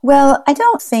Well, I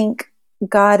don't think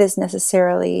God is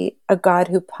necessarily a God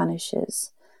who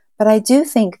punishes, but I do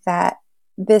think that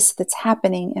this that's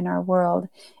happening in our world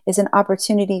is an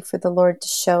opportunity for the Lord to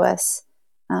show us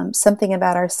something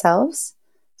about ourselves,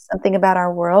 something about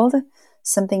our world,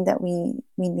 something that we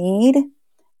need,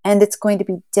 and it's going to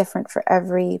be different for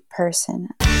every person.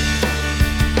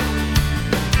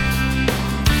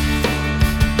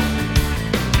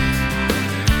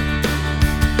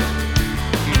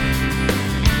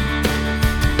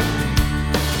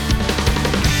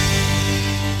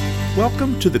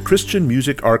 Welcome to the Christian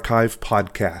Music Archive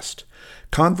podcast,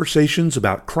 conversations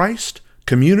about Christ,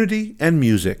 community, and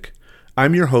music.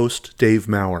 I'm your host, Dave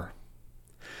Maurer.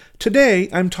 Today,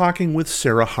 I'm talking with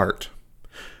Sarah Hart.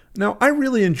 Now, I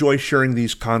really enjoy sharing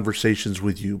these conversations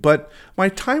with you, but my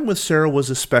time with Sarah was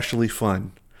especially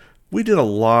fun. We did a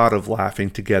lot of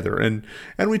laughing together, and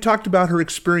we talked about her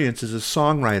experience as a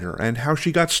songwriter and how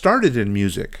she got started in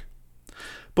music.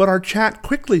 But our chat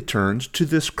quickly turned to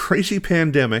this crazy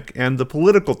pandemic and the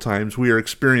political times we are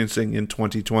experiencing in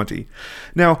 2020.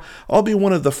 Now, I'll be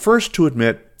one of the first to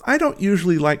admit I don't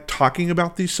usually like talking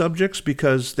about these subjects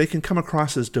because they can come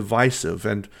across as divisive,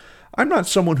 and I'm not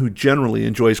someone who generally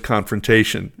enjoys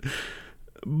confrontation.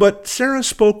 But Sarah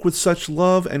spoke with such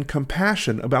love and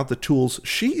compassion about the tools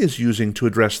she is using to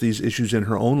address these issues in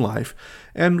her own life,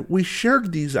 and we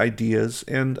shared these ideas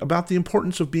and about the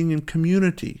importance of being in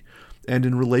community and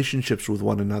in relationships with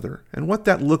one another, and what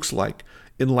that looks like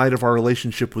in light of our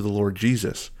relationship with the Lord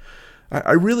Jesus.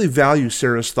 I really value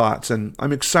Sarah's thoughts, and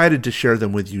I'm excited to share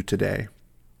them with you today.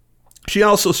 She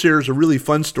also shares a really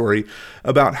fun story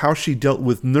about how she dealt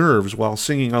with nerves while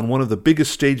singing on one of the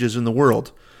biggest stages in the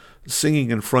world,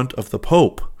 singing in front of the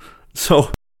Pope.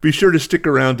 So be sure to stick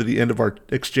around to the end of our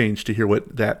exchange to hear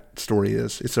what that story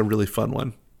is. It's a really fun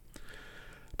one.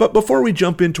 But before we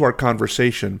jump into our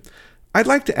conversation, I'd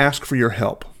like to ask for your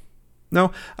help.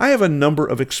 Now, I have a number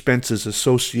of expenses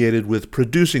associated with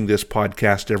producing this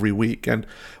podcast every week, and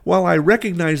while I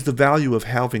recognize the value of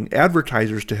having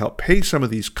advertisers to help pay some of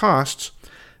these costs,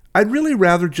 I'd really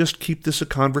rather just keep this a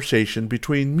conversation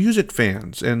between music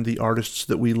fans and the artists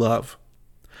that we love.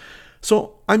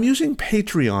 So I'm using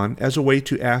Patreon as a way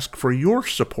to ask for your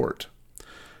support.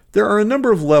 There are a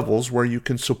number of levels where you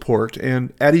can support,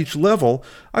 and at each level,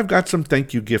 I've got some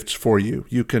thank you gifts for you.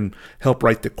 You can help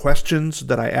write the questions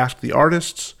that I ask the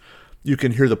artists. You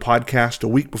can hear the podcast a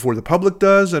week before the public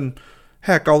does, and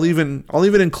heck, I'll even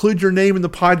include your name in the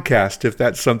podcast if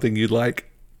that's something you'd like.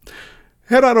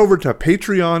 Head on over to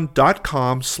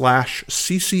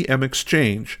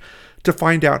patreon.com/ccmexchange to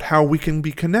find out how we can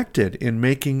be connected in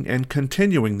making and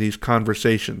continuing these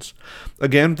conversations.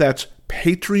 Again, that's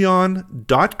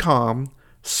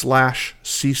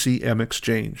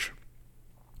patreon.com/ccmexchange.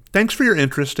 Thanks for your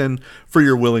interest and for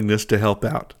your willingness to help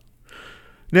out.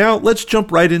 Now, let's jump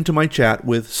right into my chat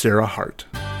with Sarah Hart.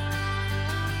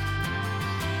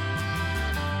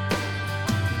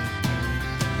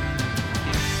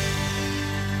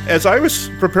 As I was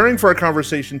preparing for our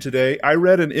conversation today, I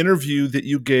read an interview that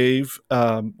you gave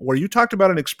where you talked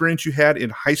about an experience you had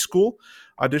in high school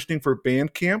auditioning for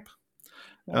band camp.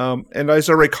 And as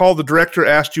I recall, the director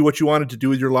asked you what you wanted to do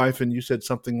with your life, and you said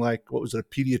something like, what was it, a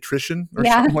pediatrician or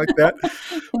something like that?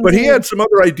 But he had some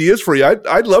other ideas for you.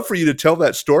 I'd love for you to tell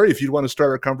that story if you'd want to start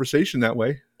our conversation that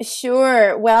way.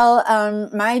 Sure. Well,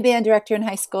 my band director in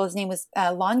high school, his name was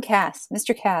Lon Cass,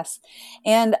 Mr. Cass.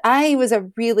 And I was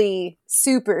a really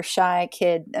super shy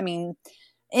kid. I mean,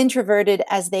 introverted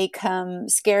as they come,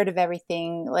 scared of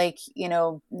everything, like,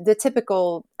 the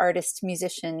typical artist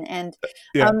musician. And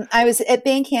Yeah. I was at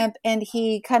band camp, and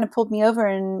he kind of pulled me over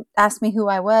and asked me who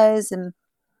I was. And,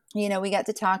 we got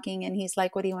to talking, and he's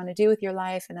like, what do you want to do with your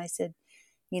life? And I said,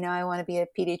 I want to be a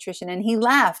pediatrician. And he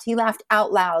laughed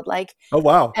out loud, like, Oh,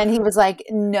 wow. and he was like,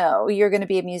 no, you're going to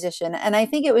be a musician. And I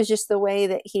think it was just the way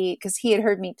that because he had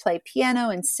heard me play piano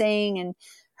and sing and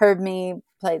heard me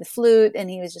play the flute. And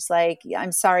he was just like, yeah,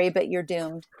 I'm sorry, but you're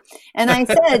doomed. And I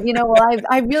said, well,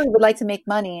 I really would like to make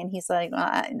money. And he's like, well,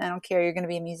 I don't care. You're going to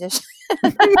be a musician. So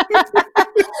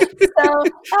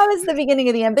that was the beginning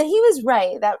of the end. But he was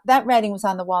right. That writing was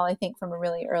on the wall, I think, from a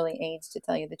really early age, to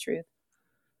tell you the truth.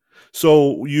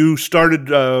 So you started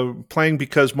playing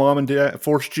because mom and dad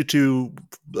forced you to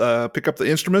pick up the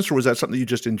instruments, or was that something you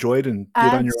just enjoyed and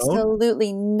did on your own?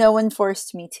 Absolutely. No one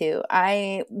forced me to.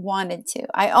 I wanted to.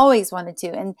 I always wanted to.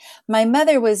 And my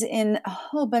mother was in a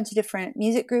whole bunch of different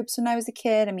music groups when I was a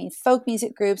kid. I mean, folk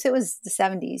music groups. It was the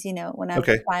 70s, when I was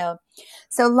Okay. a child.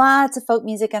 So lots of folk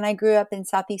music. And I grew up in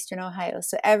southeastern Ohio.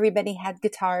 So everybody had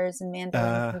guitars and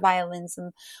mandolins Uh, and violins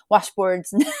and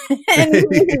washboards and, and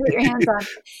music to get your hands on.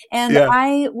 And yeah.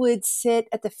 I would sit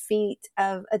at the feet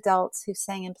of adults who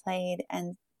sang and played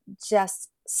and just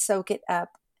soak it up.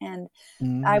 And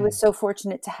I was Mm, so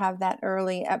fortunate to have that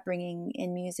early upbringing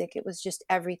in music. It was just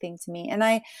everything to me. And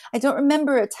I don't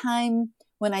remember a time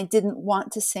when I didn't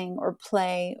want to sing or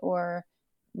play or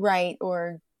write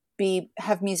or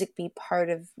have music be part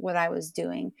of what I was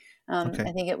doing. I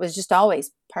okay. think it was just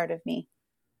always part of me.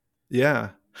 Yeah.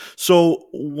 So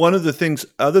one of the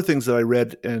other things that I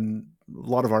read, and a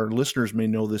lot of our listeners may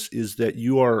know this, is that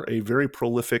you are a very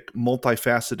prolific,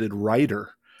 multifaceted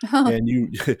writer, and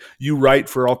you you write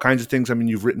for all kinds of things. I mean,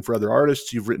 you've written for other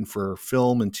artists, you've written for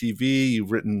film and TV,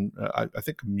 you've written, I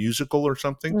think, a musical or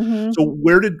something. hmm So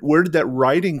where did that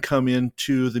writing come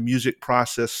into the music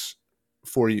process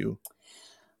for you?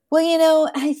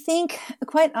 Well, I think,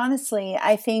 quite honestly,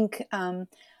 I think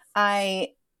I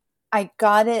I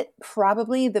got it,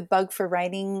 probably the bug for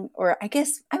writing, or I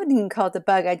guess I wouldn't even call it the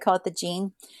bug. I'd call it the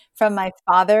gene from my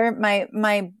father.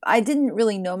 I didn't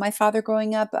really know my father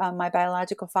growing up, my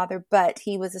biological father, but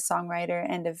he was a songwriter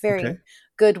and a very Okay.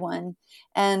 good one.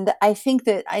 And I think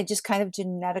that I just kind of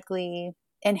genetically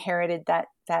inherited that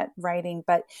writing,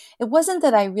 but it wasn't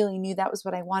that I really knew that was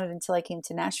what I wanted until I came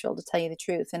to Nashville, to tell you the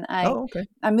truth. And I Oh, okay.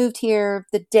 I moved here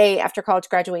the day after college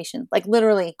graduation, like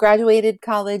literally graduated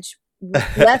college,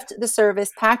 left the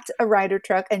service, packed a Ryder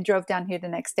truck, and drove down here the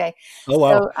next day. Oh,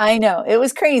 wow. So I know it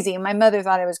was crazy. My mother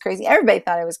thought I was crazy. Everybody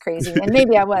thought I was crazy, and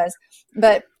maybe I was.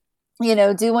 But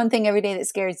do one thing every day that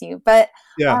scares you. But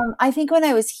Yeah. I think when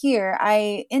I was here,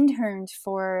 I interned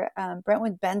for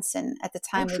Brentwood Benson at the Oh,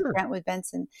 time with sure. Brentwood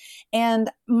Benson.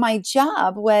 And my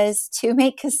job was to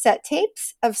make cassette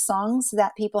tapes of songs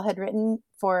that people had written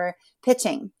for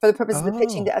pitching, for the purposes of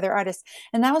pitching Oh. to other artists.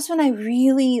 And that was when I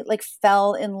really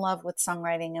fell in love with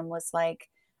songwriting and was like,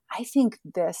 I think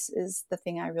this is the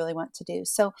thing I really want to do.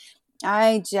 So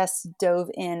I just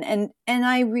dove in, and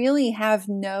I really have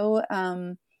no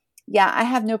I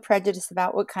have no prejudice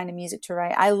about what kind of music to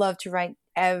write. I love to write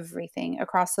everything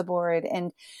across the board.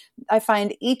 And I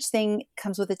find each thing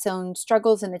comes with its own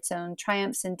struggles and its own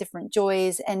triumphs and different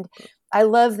joys. And I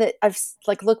love that I've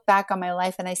looked back on my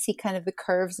life and I see kind of the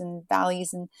curves and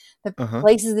valleys and the Uh-huh.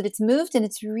 places that it's moved. And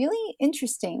it's really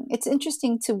interesting. It's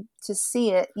interesting to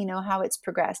see it, how it's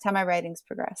progressed, how my writing's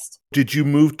progressed. Did you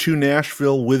move to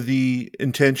Nashville with the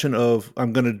intention of,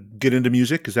 I'm going to get into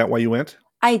music? Is that why you went?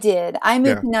 I did. I moved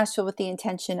Yeah. to Nashville with the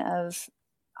intention of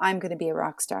I'm going to be a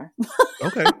rock star.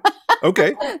 Okay.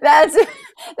 Okay. That's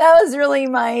that was really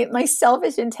my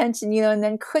selfish intention, and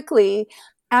then quickly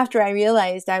after I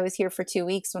realized I was here for 2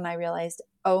 weeks, when I realized,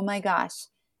 oh my gosh,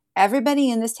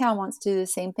 everybody in this town wants to do the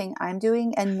same thing I'm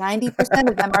doing, and 90%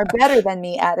 of them are better than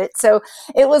me at it. So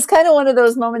it was kind of one of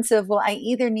those moments of, well, I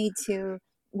either need to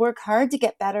work hard to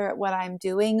get better at what I'm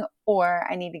doing, or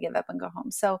I need to give up and go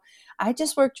home. So I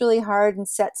just worked really hard and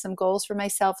set some goals for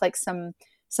myself, like some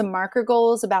marker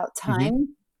goals about Mhm.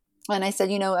 time. And I said,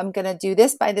 I'm going to do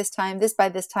this by this time, this by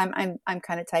this time. I'm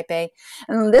kind of type A,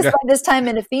 and this Yeah. by this time.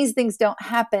 And if these things don't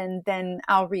happen, then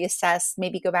I'll reassess,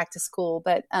 maybe go back to school.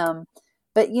 But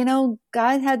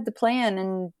God had the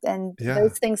plan, and Yeah.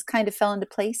 those things kind of fell into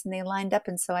place and they lined up.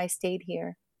 And so I stayed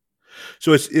here.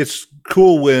 So it's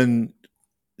cool when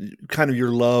kind of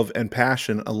your love and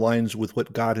passion aligns with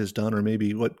what God has done, or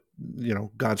maybe what,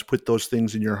 God's put those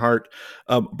things in your heart.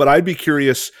 But I'd be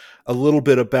curious a little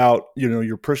bit about,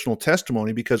 your personal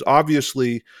testimony, because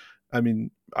obviously, I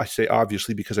mean, I say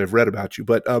obviously because I've read about you,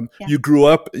 but Yeah. you grew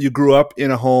up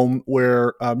in a home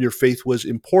where your faith was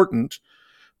important.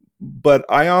 But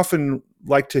I often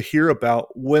like to hear about,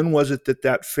 when was it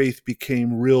that faith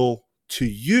became real to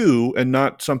you, and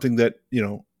not something that,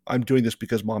 I'm doing this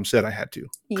because mom said I had to,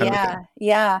 kind of a Yeah, thing.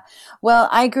 yeah. Well,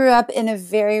 I grew up in a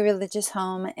very religious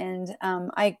home, and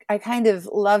I kind of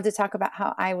love to talk about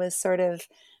how I was sort of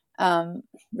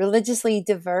religiously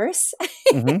diverse,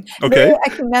 very Okay.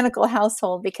 ecumenical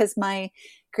household, because my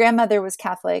grandmother was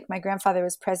Catholic, my grandfather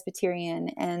was Presbyterian,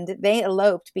 and they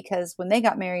eloped because when they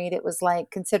got married, it was like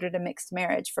considered a mixed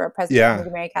marriage for a Presbyterian Yeah.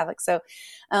 to marry Catholic. So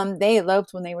they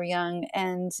eloped when they were young,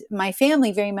 and my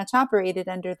family very much operated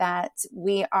under that.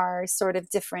 We are sort of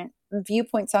different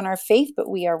viewpoints on our faith, but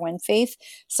we are one faith.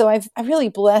 So I'm really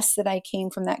blessed that I came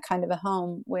from that kind of a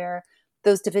home where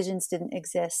those divisions didn't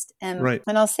exist. Right.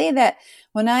 And I'll say that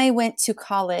when I went to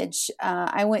college,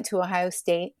 I went to Ohio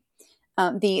State,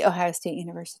 the Ohio State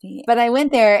University. But I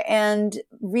went there and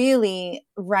really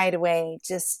right away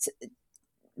just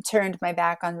turned my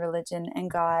back on religion and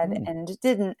God and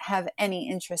didn't have any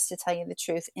interest, to tell you the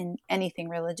truth, in anything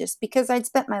religious, because I'd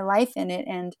spent my life in it.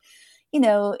 And,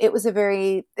 it was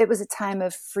a time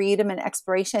of freedom and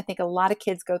exploration. I think a lot of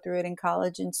kids go through it in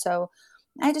college. And so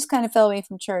I just kind of fell away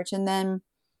from church. And then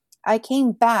I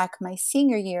came back my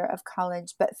senior year of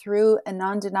college, but through a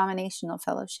non-denominational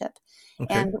fellowship.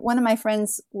 Okay. And one of my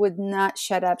friends would not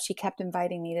shut up. She kept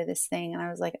inviting me to this thing. And I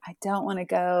was like, I don't want to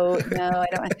go. No, I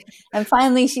don't want. And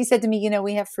finally she said to me,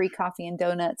 we have free coffee and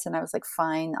donuts. And I was like,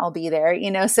 fine, I'll be there,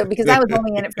 so because I was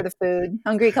only in it for the food,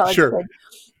 hungry college Sure. kid.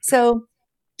 So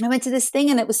I went to this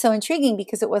thing, and it was so intriguing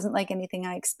because it wasn't like anything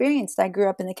I experienced. I grew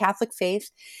up in the Catholic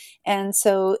faith. And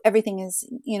so everything is,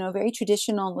 very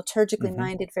traditional, liturgically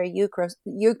minded, very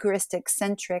Eucharistic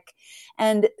centric.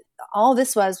 And all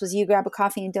this was you grab a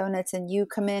coffee and donuts and you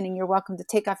come in and you're welcome to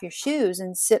take off your shoes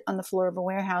and sit on the floor of a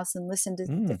warehouse and listen to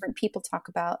different people talk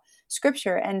about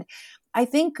scripture. And I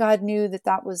think God knew that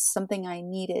that was something I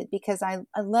needed, because I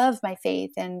love my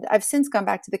faith, and I've since gone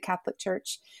back to the Catholic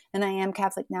Church, and I am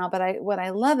Catholic now. But what I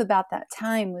love about that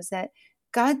time was that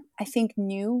God, I think,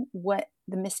 knew what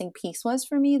the missing piece was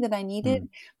for me that I needed.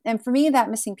 And for me, that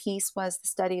missing piece was the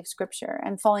study of scripture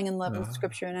and falling in love with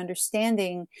scripture and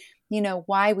understanding,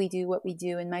 why we do what we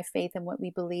do in my faith and what we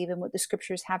believe and what the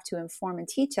scriptures have to inform and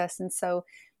teach us. And so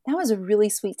that was a really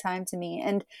sweet time to me.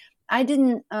 And I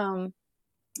didn't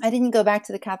go back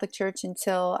to the Catholic Church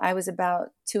until I was about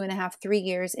 2.5, 3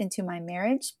 years into my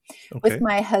marriage with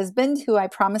my husband, who I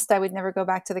promised I would never go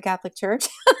back to the Catholic Church.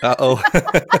 Uh-oh.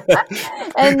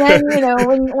 And then,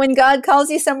 when God calls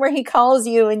you somewhere, he calls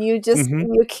you, and you just,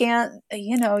 you can't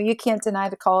deny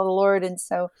the call of the Lord. And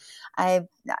so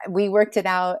we worked it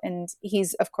out, and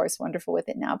he's of course wonderful with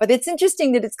it now. But it's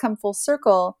interesting that it's come full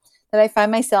circle, that I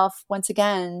find myself once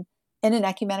again in an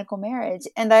ecumenical marriage.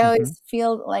 And I always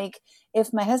feel like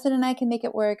if my husband and I can make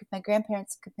it work, if my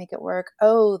grandparents could make it work,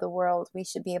 the world, we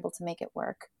should be able to make it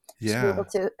work. Yeah. Should be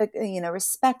able to,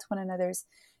 respect one another's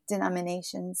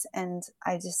denominations. And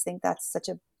I just think that's such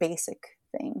a basic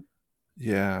thing.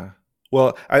 Yeah.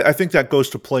 Well, I think that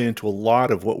goes to play into a lot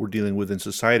of what we're dealing with in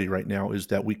society right now, is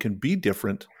that we can be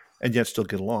different and yet still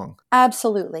get along.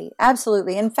 Absolutely.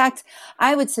 Absolutely. In fact,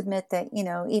 I would submit that,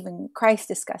 even Christ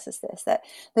discusses this, that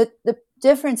the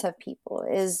difference of people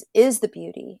is the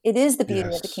beauty. It is the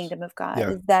beauty of the kingdom of God,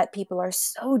 is that people are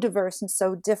so diverse and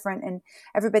so different, and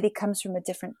everybody comes from a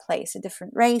different place, a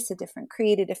different race, a different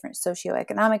creed, a different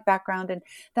socioeconomic background. And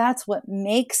that's what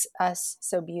makes us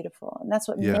so beautiful. And that's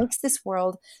what makes this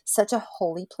world such a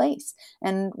holy place.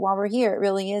 And while we're here, it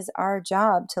really is our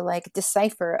job to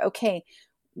decipher, okay,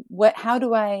 how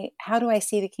do I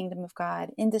see the kingdom of God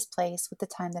in this place with the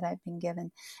time that I've been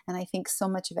given? And I think so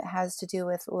much of it has to do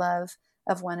with love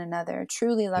of one another,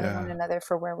 truly loving one another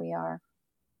for where we are.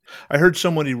 I heard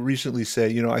somebody recently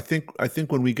say, I think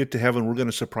when we get to heaven, we're going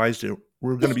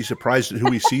to be surprised at who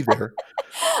we see there.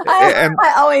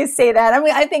 I always say that. I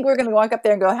mean, I think we're going to walk up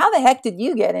there and go, how the heck did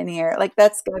you get in here?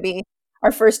 That's going to be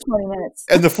our first 20 minutes.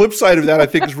 And the flip side of that, I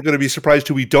think, is we're going to be surprised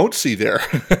who we don't see there.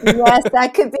 Yes,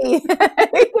 that could be.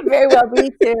 It could very well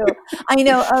be too. I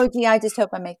know. Oh, gee, I just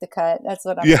hope I make the cut. That's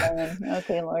what I'm saying.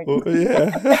 Okay, Lord. Well,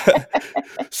 yeah.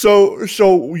 So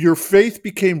your faith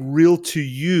became real to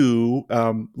you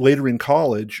later in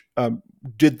college. How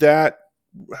did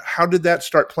that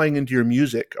start playing into your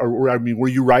music? Or were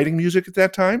you writing music at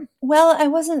that time? Well, I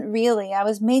wasn't really. I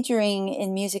was majoring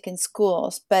in music in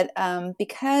schools, but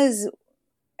because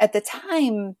at the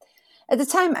time,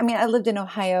 I mean, I lived in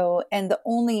Ohio, and the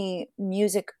only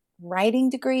music writing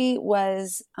degree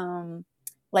was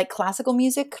classical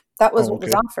music. That was what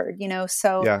was offered,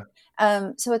 So,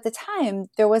 so at the time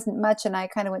there wasn't much, and I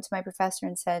kind of went to my professor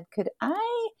and said, "Could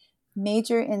I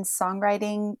major in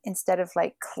songwriting instead of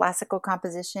classical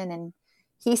composition?" And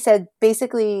he said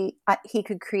basically he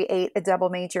could create a double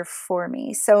major for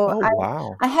me. So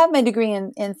I have my degree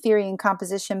in theory and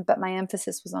composition, but my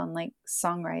emphasis was on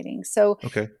songwriting. So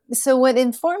what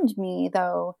informed me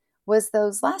though was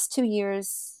those last 2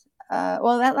 years,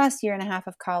 that last year and a half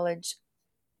of college,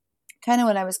 kind of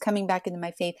when I was coming back into my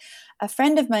faith. A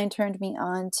friend of mine turned me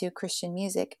on to Christian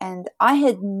music, and I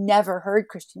had never heard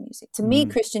Christian music. To me,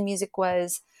 Christian music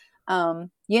was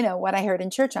what I heard in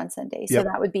church on Sunday. So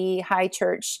that would be high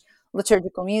church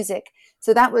liturgical music.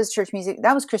 So that was church music.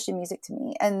 That was Christian music to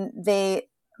me. And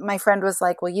my friend was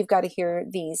like, well, you've got to hear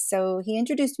these. So he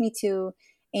introduced me to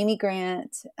Amy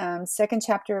Grant, second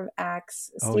chapter of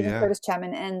Acts, Oh, Stephen yeah. Curtis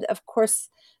Chapman, and of course,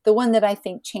 the one that I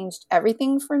think changed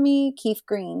everything for me, Keith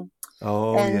Green.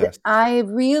 Oh, And yes. I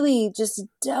really just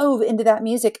dove into that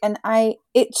music, and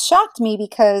it shocked me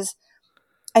because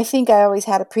I think I always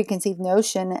had a preconceived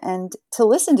notion, and to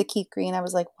listen to Keith Green, I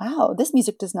was like, wow, this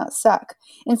music does not suck.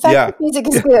 In fact, Yeah. this music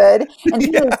is Yeah. good, and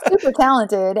he is Yeah. super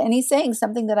talented, and he's saying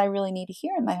something that I really need to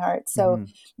hear in my heart. So Mhm.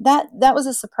 that was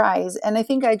a surprise, and I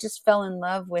think I just fell in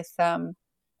love with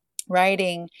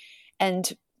writing.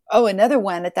 And another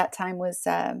one at that time was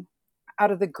Out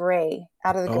of the Gray,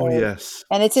 Out of the Oh, Grave. yes.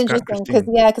 And it's Scott interesting because,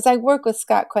 Christine. yeah, because I work with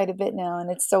Scott quite a bit now,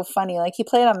 and it's so funny. Like, he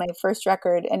played on my first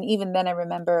record, and even then I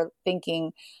remember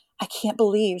thinking, I can't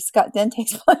believe Scott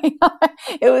Dente's playing on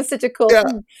it. It was such a cool Yeah.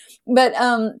 thing.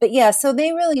 But yeah, so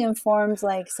they really informed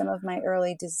like some of my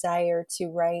early desire to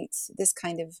write this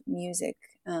kind of music.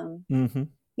 Mhm.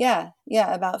 Yeah,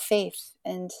 about faith,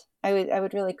 and I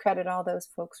would really credit all those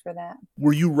folks for that.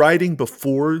 Were you writing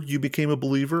before you became a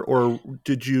believer, or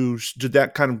did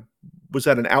that kind of was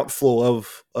that an outflow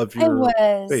of I your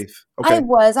was. faith? Okay.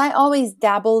 I always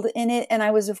dabbled in it, and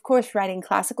I was, of course, writing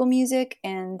classical music,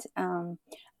 and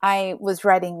I was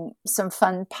writing some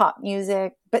fun pop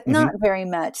music, but not Mhm. very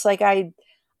much. Like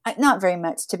not very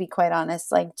much, to be quite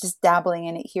honest. Like, just dabbling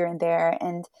in it here and there.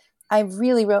 And I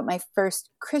really wrote my first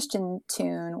Christian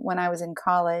tune when I was in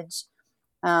college.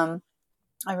 Um,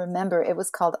 I remember it was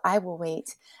called "I Will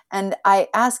Wait," and I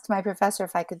asked my professor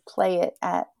if I could play it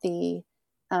at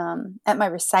my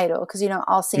recital, because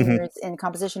all Mhm. seniors in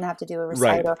composition have to do a Right.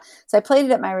 recital. So I played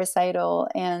it at my recital,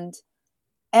 and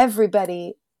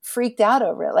everybody freaked out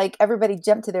over it. Like, everybody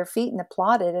jumped to their feet and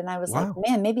applauded, and I was like, Wow.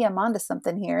 "Man, maybe I'm onto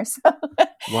something here." So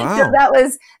Wow. that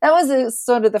was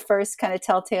sort of the first kind of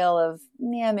telltale of,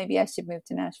 yeah, maybe I should move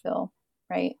to Nashville,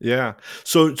 right? Yeah.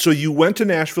 So you went to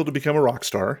Nashville to become a rock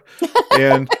star,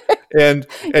 and and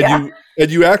and Yeah,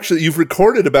 you actually you've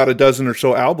recorded about a dozen or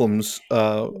so albums,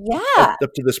 yeah.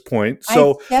 up to this point. I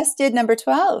So just did number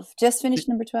 12. Just finished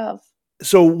number 12.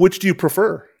 so which do you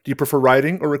prefer? Do you prefer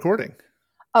writing or recording?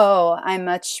 Oh,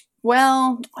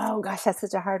 oh gosh, that's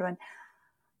such a hard one.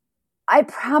 I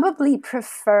probably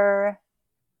prefer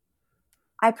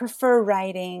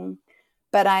writing,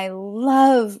 but I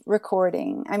love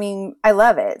recording. I mean, I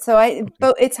love it. Okay.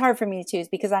 But it's hard for me to choose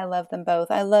because I love them both.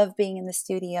 I love being in the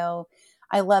studio.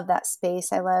 I love that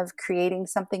space. I love creating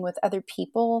something with other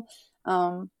people.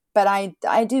 But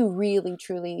I do really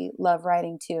truly love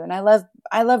writing too, and I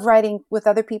love writing with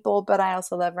other people, but I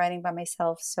also love writing by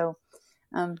myself. So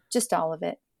just all of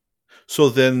it. So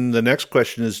then the next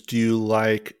question is, do you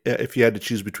like if you had to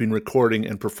choose between recording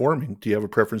and performing, do you have a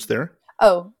preference there?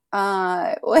 Oh,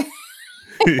 golly.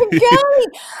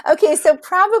 Okay, so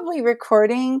probably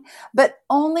recording, but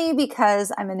only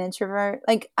because I'm an introvert.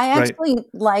 Like, I Right. actually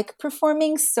like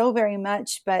performing so very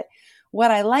much, but what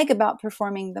I like about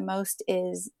performing the most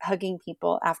is hugging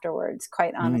people afterwards,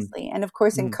 quite Mm, honestly. And of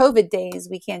course, in mm. COVID days,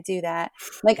 we can't do that.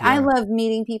 Like, I Yeah. love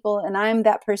meeting people, and I'm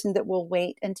that person that will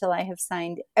wait until I have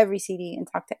signed every CD and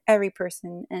talked to every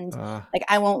person. And Uh, like,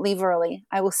 I won't leave early.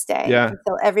 I will stay yeah.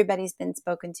 until everybody's been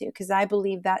spoken to, because I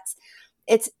believe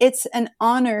it's an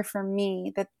honor for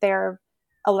me that they're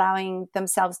allowing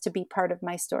themselves to be part of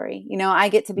my story. I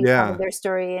get to be part of Yeah. their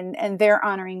story, and they're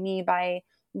honoring me by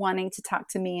wanting to talk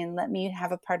to me and let me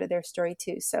have a part of their story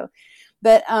too. So,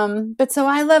 but so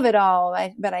I love it all.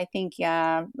 But I think,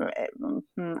 yeah,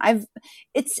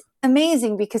 it's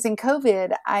amazing because in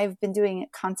COVID, I've been doing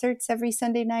concerts every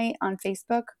Sunday night on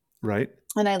Facebook, Right.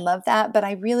 and I love that, but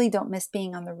I really don't miss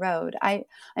being on the road. I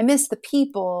miss the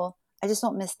people. I just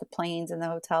don't miss the planes and the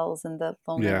hotels and the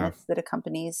Yeah. loneliness that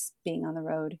accompanies being on the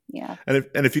road. Yeah.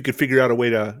 And if you could figure out a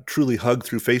way to truly hug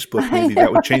through Facebook, I maybe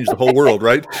that would know. change the whole world,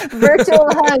 right? Virtual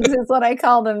hugs is what I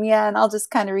call them. Yeah, and I'll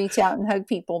just kind of reach out and hug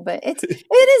people, but it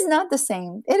is not the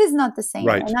same. It is not the same.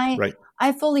 Right. And Right.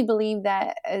 I fully believe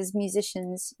that as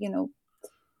musicians,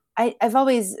 I've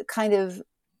always kind of,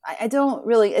 I don't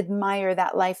really admire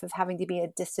that life of having to be a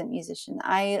distant musician.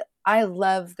 I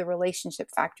love the relationship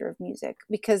factor of music,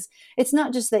 because it's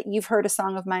not just that you've heard a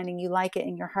song of mine and you like it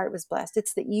and your heart was blessed.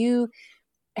 It's that you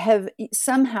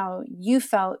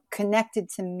felt connected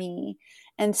to me.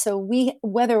 And so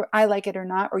whether I like it or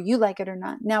not, or you like it or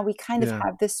not, now we kind of Yeah.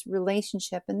 have this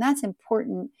relationship, and that's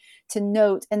important to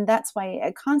note. And that's why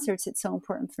at concerts, it's so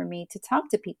important for me to talk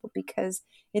to people, because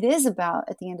it is about,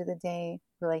 at the end of the day,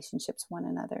 relationships with one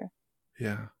another.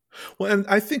 Yeah. Well, and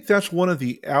I think that's one of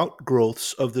the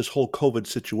outgrowths of this whole COVID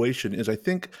situation is I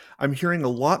think I'm hearing a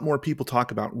lot more people talk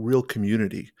about real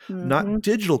community, Hmm. not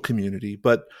digital community,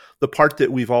 but the part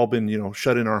that we've all been,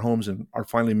 shut in our homes and are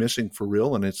finally missing for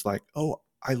real. And it's like, oh,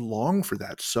 I long for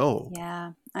that so.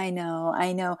 Yeah, I know.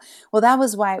 I know. Well, that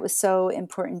was why it was so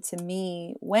important to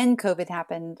me when COVID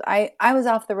happened. I was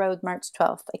off the road March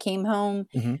 12th. I came home.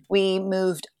 Hmm. We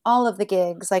moved all of the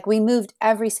gigs. Like we moved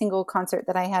every single concert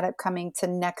that I had upcoming to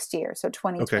next year, so Okay.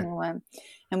 2021.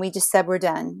 And we just said, we're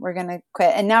done. We're going to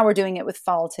quit. And now we're doing it with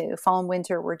fall too. Fall and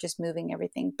winter, we're just moving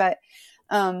everything. But,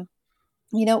 um,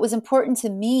 it was important to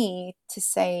me to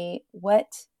say what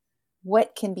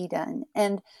can be done.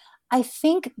 And I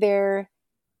think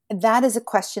that is a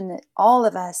question that all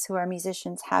of us who are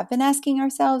musicians have been asking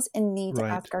ourselves and need to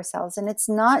Right. ask ourselves. And it's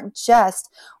not just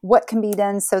what can be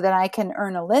done so that I can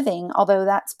earn a living, although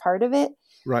that's part of it,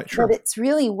 Right. but Sure. it's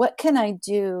really what can I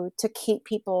do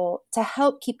to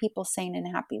help keep people sane and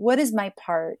happy? What is my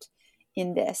part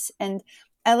in this? And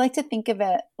I like to think of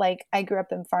it like I grew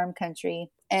up in farm country,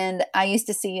 and I used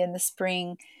to see in the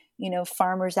spring,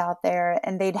 farmers out there,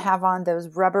 and they'd have on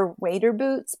those rubber wader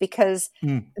boots because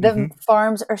the Mm-hmm.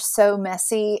 farms are so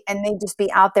messy, and they'd just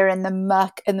be out there in the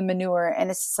muck and the manure, and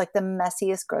it's just like the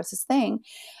messiest, grossest thing.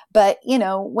 But,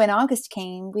 when August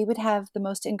came, we would have the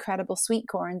most incredible sweet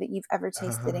corn that you've ever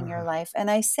tasted in your life. And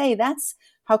I say that's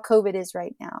how COVID is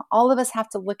right now. All of us have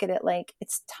to look at it like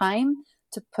it's time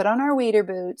to put on our wader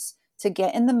boots, to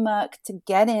get in the muck, to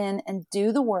get in and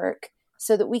do the work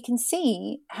so that we can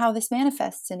see how this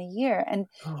manifests in a year. And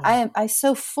Oh, I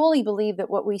so fully believe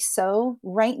that what we sow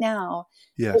right now,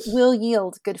 it yes. will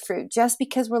yield good fruit. Just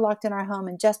because we're locked in our home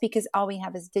and just because all we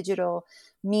have is digital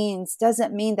means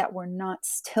doesn't mean that we're not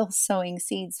still sowing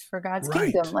seeds for God's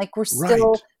kingdom. Right. Like we're Right.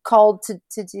 still called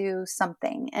to do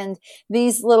something. And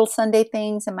these little Sunday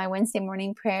things and my Wednesday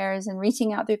morning prayers and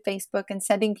reaching out through Facebook and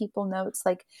sending people notes,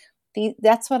 like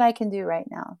that's what I can do right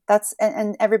now.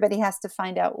 And everybody has to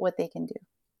find out what they can do.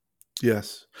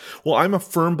 Yes. Well, I'm a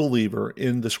firm believer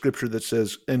in the scripture that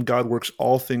says, and God works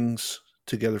all things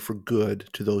together for good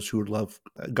to those who love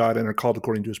God and are called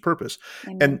according to his purpose.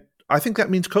 Amen. And I think that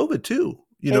means COVID too,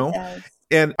 It does.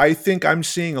 And I think I'm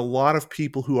seeing a lot of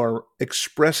people who are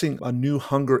expressing a new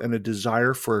hunger and a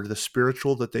desire for the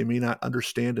spiritual that they may not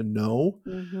understand and know.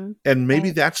 Mm-hmm. And maybe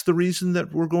Right. that's the reason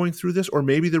that we're going through this, or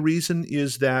maybe the reason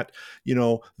is that,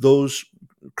 those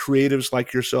creatives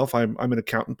like yourself, I'm an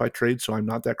accountant by trade, so I'm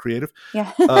not that creative.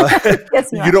 Yeah. Uh,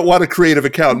 Yes, you you are. don't want a creative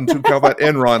accountant to call that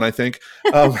Enron, I think.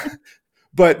 Um,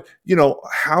 but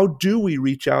how do we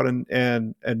reach out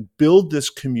and build this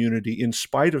community in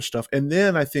spite of stuff? And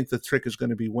then I think the trick is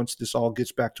going to be, once this all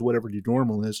gets back to whatever new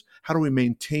normal is, how do we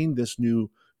maintain this new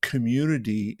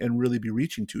community and really be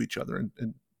reaching to each other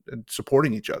and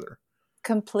supporting each other?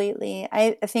 Completely.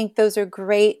 I think those are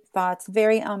great thoughts,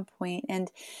 very on point.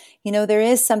 And, there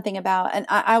is something about, and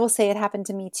I will say it happened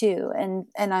to me too. And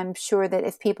I'm sure that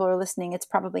if people are listening, it's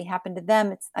probably happened to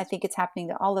them. I think it's happening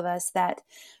to all of us that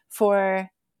for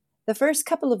the first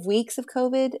couple of weeks of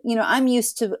COVID, I'm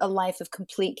used to a life of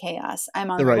complete chaos.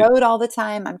 I'm on the Right. road all the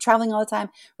time. I'm traveling all the time,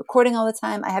 recording all the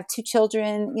time. I have 2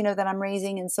 children, that I'm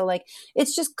raising. And so like,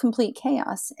 it's just complete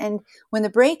chaos. And when the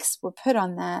brakes were put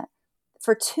on that,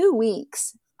 for 2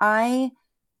 weeks, I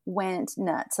went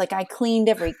nuts. Like I cleaned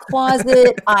every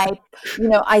closet.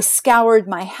 I scoured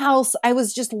my house. I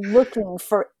was just looking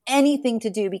for anything to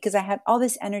do because I had all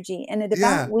this energy. And at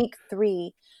about Yeah. week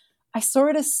 3, I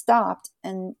sort of stopped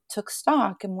and took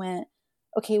stock and went,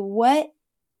 okay, what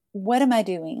am I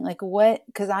doing? Like what,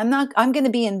 because I'm going to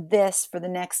be in this for the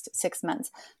next 6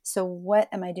 months. So what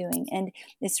am I doing? And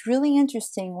it's really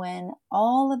interesting when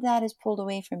all of that is pulled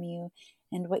away from you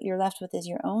and what you're left with is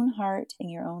your own heart and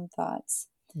your own thoughts.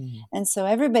 Mm-hmm. And so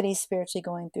everybody's spiritually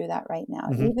going through that right now.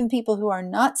 Mm-hmm. Even people who are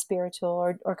not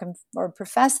spiritual or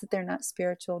profess that they're not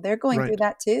spiritual, they're going through Right.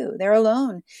 that too. They're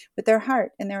alone with their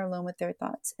heart and they're alone with their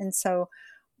thoughts. And so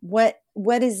what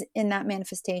is in that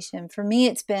manifestation? For me,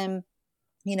 it's been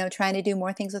trying to do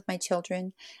more things with my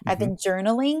children. I've Mm-hmm. been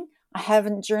journaling. I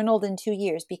haven't journaled in 2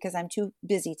 years because I'm too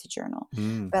busy to journal,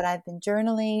 Mm. but I've been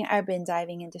journaling. I've been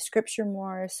diving into scripture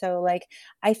more. So like,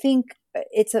 I think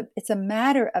it's a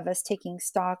matter of us taking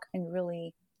stock and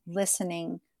really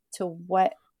listening to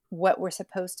what we're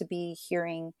supposed to be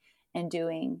hearing and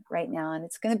doing right now. And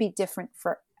it's going to be different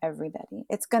for everybody.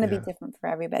 It's going to be Yeah. different for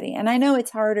everybody. And I know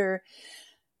it's harder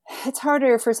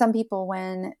for some people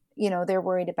when they're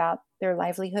worried about their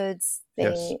livelihoods,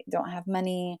 Yes. they don't have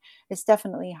money. It's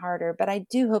definitely harder, but I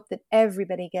do hope that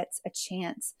everybody gets a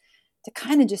chance to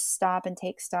kind of just stop and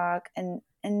take stock and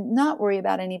not worry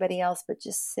about anybody else, but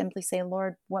just simply say,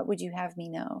 Lord, what would you have me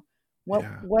know?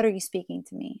 Yeah. What are you speaking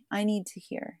to me? I need to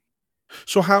hear.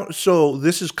 So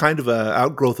this is kind of a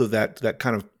outgrowth of that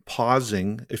kind of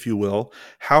pausing, if you will.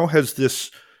 How has this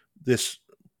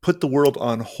put the world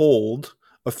on hold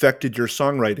affected your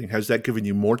songwriting? Has that given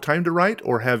you more time to write,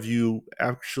 or have you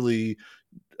actually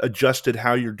adjusted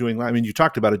how you're doing? I mean, you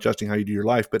talked about adjusting how you do your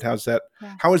life, but how has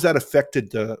that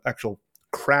affected the actual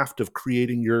craft of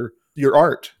creating your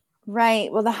art?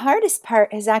 Right. Well, the hardest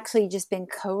part has actually just been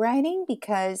co-writing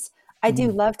because I do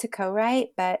Mm, love to co-write,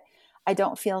 but I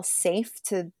don't feel safe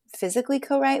to physically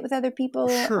co-write with other people.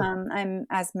 sure. I'm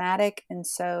asthmatic, and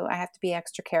so I have to be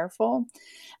extra careful.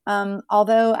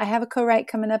 Although I have a co-write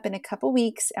coming up in a couple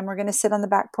weeks, and we're going to sit on the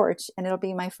back porch, and it'll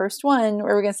be my first one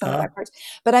where we're going to sit on the Uh, back porch.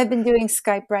 But I've been doing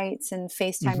Skype writes and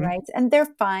FaceTime mhm. writes, and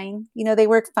they're fine. They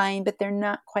work fine, but they're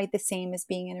not quite the same as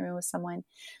being in a room with someone.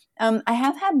 I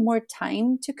have had more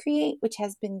time to create, which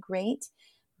has been great.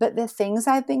 But the things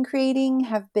I've been creating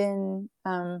have been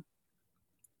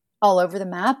all over the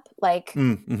map.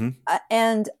 Mhm.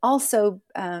 And also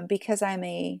because I'm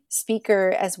a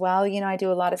speaker as well, I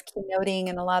do a lot of keynoting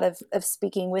and a lot of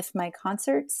speaking with my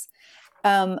concerts.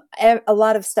 A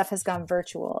lot of stuff has gone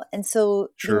virtual. And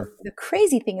so Sure. the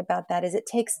crazy thing about that is it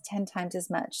takes 10 times as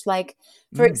much. Like,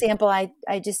 for Mm, example,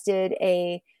 I just did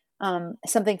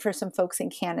something for some folks in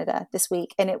Canada this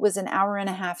week, and it was an hour and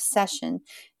a half session.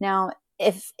 Now,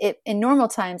 if in normal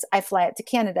times I fly up to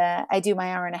Canada, I do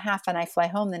my hour and a half and I fly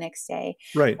home the next day.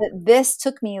 right. But this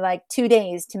took me like 2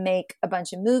 days to make a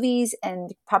bunch of movies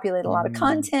and populate a lot of Mm,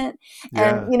 content.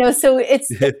 And, yeah. so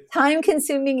it's time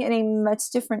consuming in a much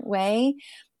different way.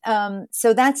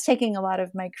 So that's taking a lot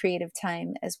of my creative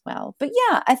time as well. But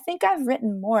yeah, I think I've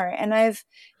written more, and I've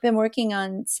been working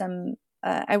on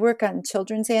I work on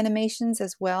children's animations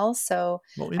as well. So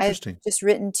Well, I've interesting. just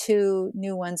written 2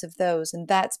 new ones of those, and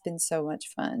that's been so much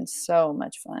fun. So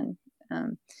much fun.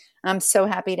 Um, I'm so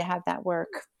happy to have that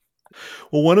work.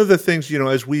 Well, one of the things,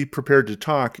 as we prepared to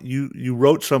talk, you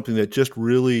wrote something that just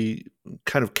really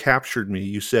kind of captured me.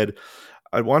 You said,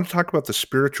 "I want to talk about the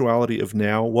spirituality of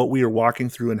now, what we are walking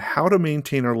through, and how to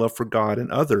maintain our love for God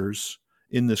and others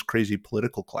in this crazy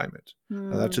political climate."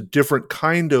 Now, that's a Mm, different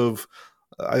kind of.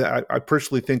 I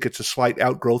personally think it's a slight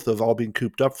outgrowth of all being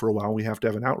cooped up for a while. We have to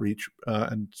have an outreach,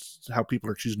 and how people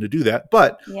are choosing to do that.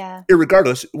 But yeah,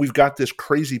 irregardless, we've got this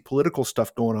crazy political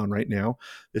stuff going on right now.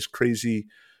 This crazy,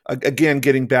 again,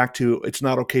 getting back to it's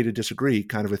not okay to disagree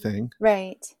kind of a thing.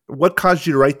 right. What caused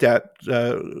you to write that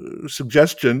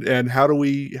suggestion, and how do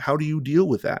you deal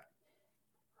with that?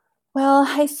 Well,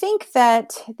 I think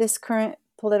that this current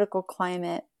political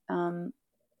climate,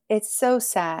 it's so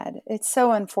sad. It's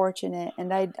so unfortunate,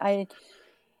 and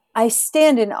I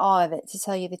stand in awe of it, to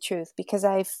tell you the truth, because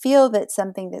I feel that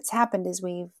something that's happened is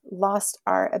we've lost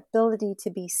our ability to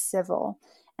be civil.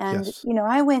 And, Yes.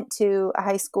 I went to a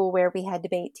high school where we had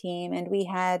debate team and we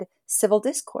had civil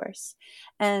discourse,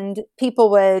 and people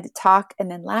would talk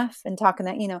and then laugh and talk and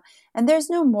then, and there's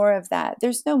no more of that.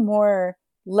 There's no more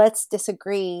let's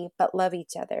disagree but love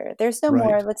each other. There's no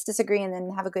more Right. let's disagree and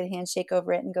then have a good handshake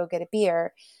over it and go get a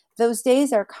beer. Those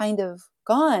days are kind of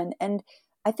gone. And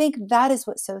I think that is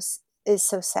what is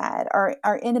so sad.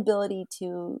 Our inability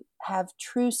to have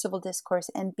true civil discourse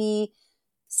and be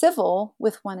civil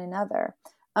with one another.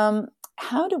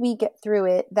 How do we get through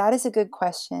it? That is a good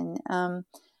question.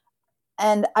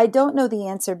 And I don't know the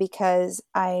answer because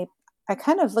I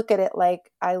kind of look at it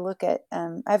like I look at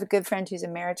I have a good friend who's a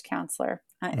marriage counselor.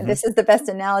 Hmm. This is the best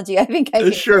analogy I think I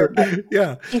can Sure. give, but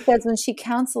Yeah. she says when she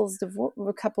counsels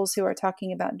couples who are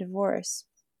talking about divorce,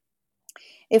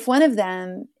 if one of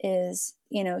them is,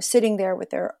 sitting there with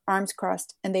their arms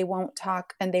crossed and they won't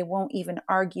talk and they won't even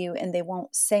argue and they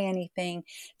won't say anything,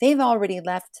 they've already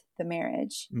left the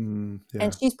marriage. And Yeah.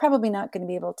 she's probably not going to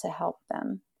be able to help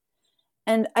them.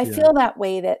 And I Yeah. feel that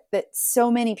way, that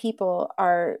so many people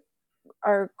are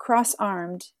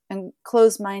cross-armed and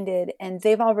closed-minded, and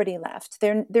they've already left.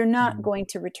 They're not Mm, going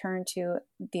to return to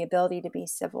the ability to be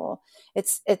civil.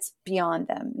 It's beyond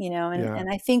them, and yeah.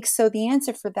 I think so the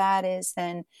answer for that is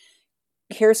then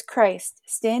here's Christ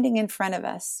standing in front of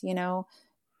us,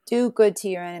 do good to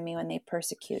your enemy when they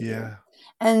persecute you. Yeah.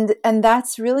 And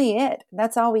that's really it.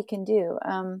 That's all we can do.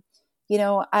 You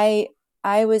know,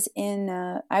 I was in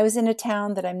a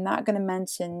town that I'm not going to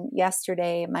mention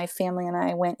yesterday. My family and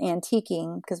I went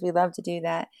antiquing because we love to do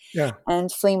that, Yeah.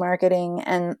 and flea marketing,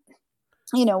 and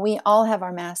we all have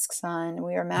our masks on.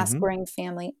 We are mask Hmm. wearing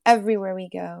family everywhere we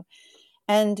go.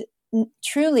 And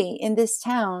truly, in this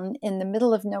town, in the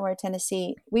middle of nowhere,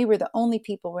 Tennessee, we were the only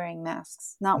people wearing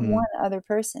masks, not one Mm. other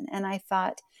person. And I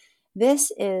thought,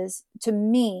 this is, to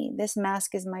me, this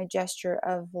mask is my gesture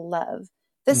of love.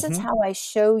 This is Hmm. how I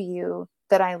show you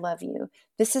that I love you.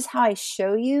 This is how I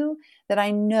show you that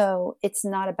I know it's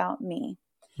not about me.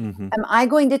 Mm-hmm. Am I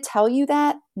going to tell you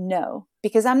that? No,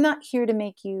 because I'm not here to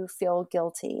make you feel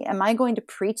guilty. Am I going to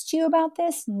preach to you about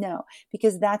this? No,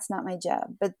 because that's not my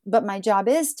job. But my job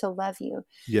is to love you.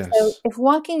 So Yes. if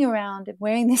walking around and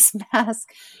wearing this mask,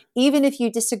 even if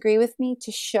you disagree with me,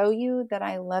 to show you that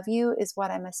I love you is what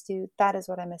I must do. That is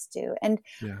what I must do. And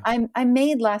Yeah. I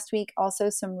made last week also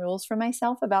some rules for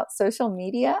myself about social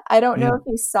media. I don't know if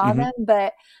you saw Mm-hmm. them,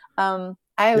 but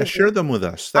I Yeah, was share them with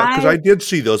us. That because I I did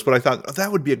see those, but I thought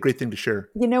that would be a great thing to share.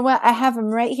 You know what? I have them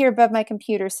right here above my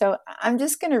computer, so I'm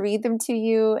just going to read them to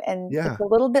you. And it's Yeah. a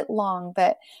little bit long,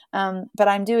 but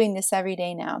I'm doing this every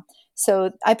day now.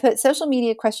 So I put social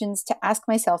media questions to ask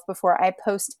myself before I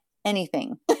post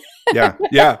anything Yeah.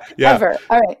 Yeah. Yeah. ever.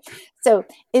 All right. So,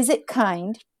 is it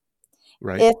kind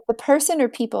Right. if the person or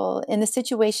people in the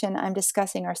situation I'm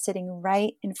discussing are sitting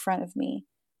right in front of me?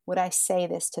 Would I say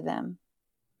this to them?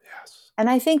 Yes. And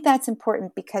I think that's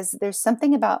important because there's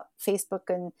something about Facebook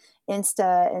and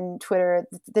Insta and Twitter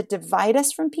that divide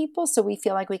us from people. So we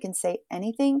feel like we can say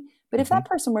anything. But if Mm-hmm. that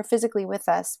person were physically with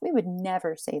us, we would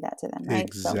never say that to them,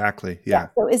 right? So, Exactly. yeah. Yeah.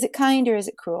 So is it kind or is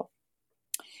it cruel?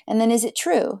 And then is it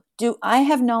true? Do I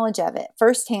have knowledge of it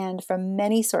firsthand from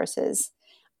many sources?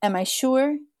 Am I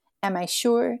sure? Am I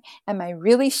sure? Am I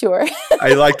really sure?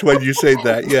 I liked when you say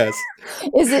that. Yes.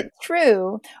 Is it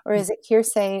true or is it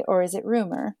hearsay or is it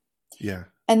rumor? Yeah.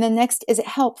 And then next, is it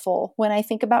helpful? When I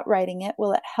think about writing it,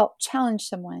 will it help challenge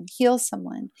someone, heal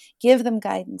someone, give them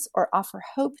guidance, or offer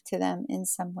hope to them in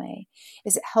some way?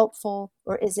 Is it helpful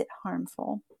or is it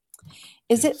harmful?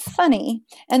 Is it Yes. funny?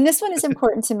 And this one is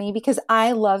important to me because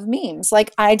I love memes.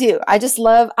 Like I do. I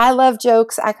love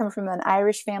jokes. I come from an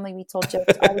Irish family. We told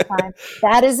jokes all the time.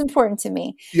 That is important to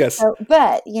me. Yes. So,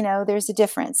 but, there's a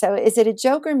difference. So is it a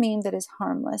joke or meme that is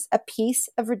harmless, a piece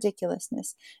of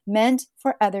ridiculousness meant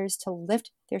for others to lift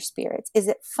their spirits? Is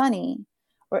it funny?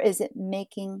 Or is it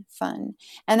making fun?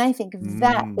 And I think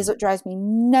that is Mm. what drives me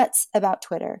nuts about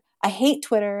Twitter. I hate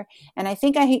Twitter. And I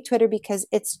think I hate Twitter because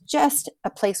it's just a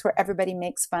place where everybody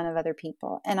makes fun of other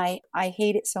people. And I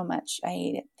hate it so much. I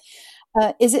hate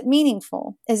it. Is it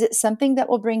meaningful? Is it something that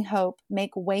will bring hope,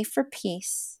 make way for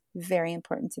peace? Very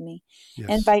important to me. Yes.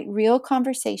 Invite real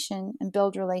conversation and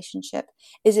build relationship.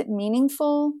 Is it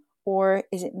meaningful or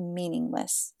is it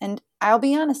meaningless? And I'll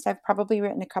be honest, I've probably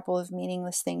written a couple of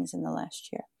meaningless things in the last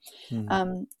year.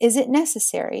 Mm. Is it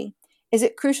necessary? Is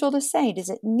it crucial to say? Does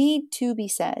it need to be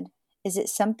said? Is it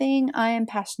something I am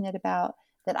passionate about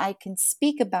that I can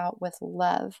speak about with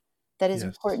love that is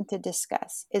Yes. important to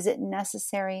discuss? Is it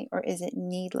necessary or is it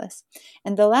needless?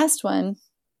 And the last one,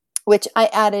 which I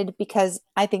added because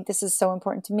I think this is so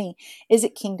important to me, is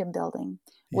it kingdom building?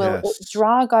 Will it Yes.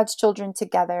 draw God's children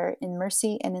together in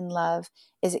mercy and in love?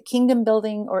 Is it kingdom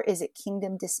building or is it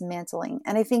kingdom dismantling?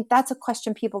 And I think that's a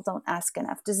question people don't ask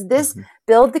enough. Does this Mm-hmm.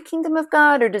 build the kingdom of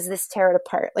God or does this tear it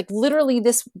apart? Like literally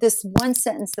this one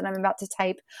sentence that I'm about to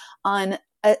type on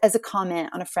as a comment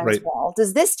on a friend's Right. wall.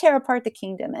 Does this tear apart the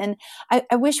kingdom? And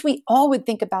I wish we all would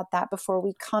think about that before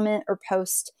we comment or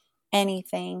post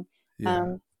anything.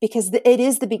 Yeah. Because it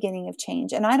is the beginning of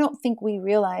change. And I don't think we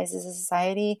realize as a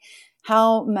society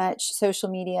how much social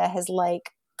media has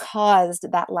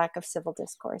caused that lack of civil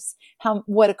discourse,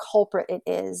 what a culprit it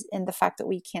is in the fact that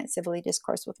we can't civilly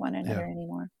discourse with one another Yeah.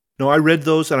 anymore. No, I read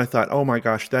those and I thought, oh my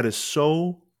gosh, that is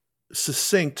so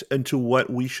succinct into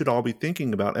what we should all be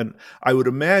thinking about. And I would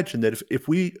imagine that if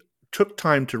we took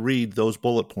time to read those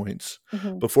bullet points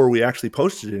Mm-hmm. before we actually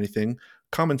posted anything,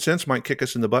 common sense might kick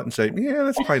us in the butt and say, yeah,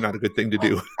 that's probably not a good thing to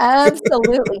do.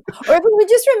 Absolutely. Or if we would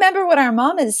just remember what our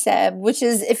mom has said, which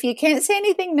is if you can't say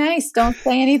anything nice, don't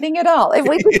say anything at all. If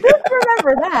we could just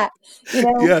remember that,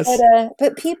 Yes.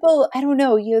 but people, I don't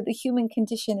know, the human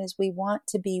condition is we want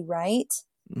to be right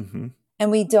Mm-hmm.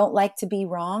 and we don't like to be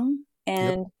wrong. Yep.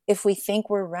 And if we think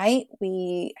we're right,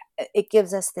 it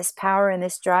gives us this power and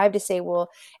this drive to say, well,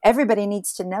 everybody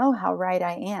needs to know how right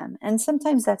I am. And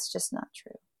sometimes that's just not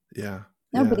true. Yeah.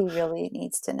 Nobody really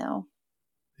needs to know.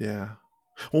 Yeah.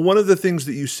 Well, one of the things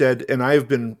that you said, and I've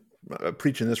been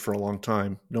preaching this for a long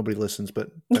time. Nobody listens, but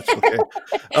that's okay.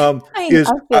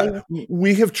 Is I feel you.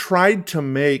 we have tried to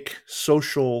make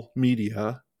social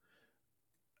media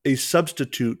a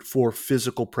substitute for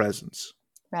physical presence.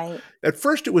 Right. At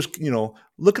first, it was,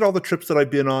 look at all the trips that I've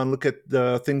been on, look at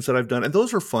the things that I've done, and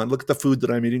those are fun. Look at the food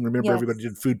that I'm eating. Remember, Yes. everybody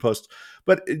did food posts,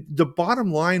 but the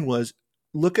bottom line was,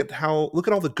 look at all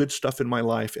the good stuff in my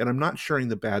life, and I'm not sharing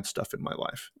the bad stuff in my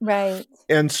life. Right.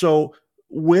 And so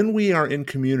when we are in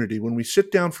community, when we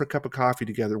sit down for a cup of coffee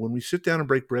together, when we sit down and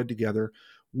break bread together,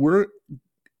 we're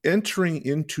entering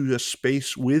into a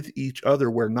space with each other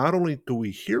where not only do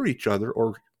we hear each other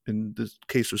or in the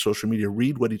case of social media,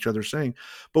 read what each other's saying,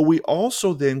 but we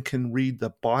also then can read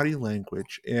the body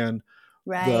language and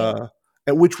Right. the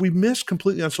at which we miss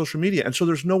completely on social media. And so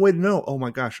there's no way to know, oh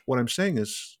my gosh, what I'm saying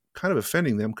is kind of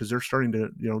offending them because they're starting to,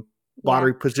 Yeah.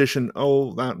 body position.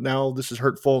 Oh, now this is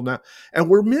hurtful now. And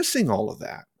we're missing all of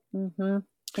that. Mm-hmm.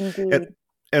 And, Indeed.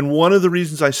 and one of the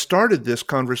reasons I started this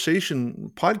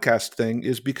conversation podcast thing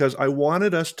is because I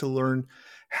wanted us to learn,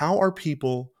 how are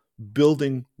people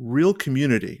building real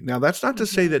community? Now, that's not to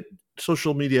say Mm-hmm. that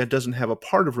social media doesn't have a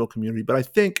part of real community, but I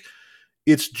think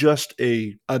it's just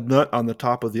a nut on the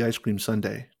top of the ice cream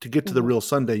sundae. To get to the Mm-hmm. real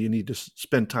sundae, you need to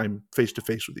spend time face to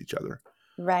face with each other.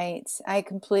 Right. I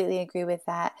completely agree with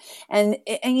that. And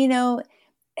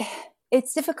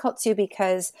it's difficult too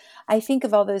because I think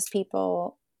of all those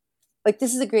people, like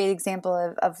this is a great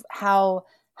example of how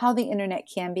the internet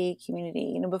can be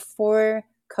community. Before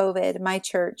COVID, my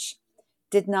church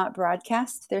did not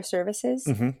broadcast their services.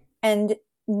 Hmm. And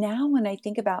now when I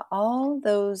think about all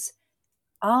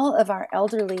of our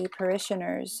elderly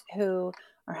parishioners who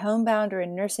are homebound or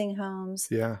in nursing homes,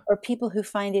 Yeah. or people who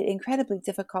find it incredibly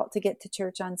difficult to get to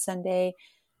church on Sunday,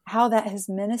 how that has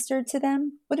ministered to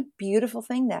them. What a beautiful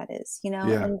thing that is.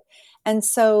 Yeah. And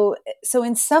so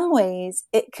in some ways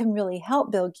it can really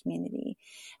help build community.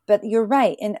 But you're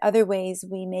right, in other ways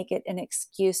we make it an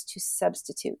excuse to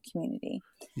substitute community.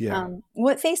 Yeah.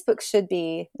 What Facebook should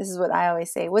be, this is what I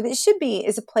always say, what it should be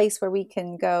is a place where we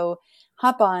can go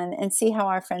hop on and see how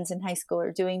our friends in high school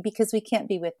are doing because we can't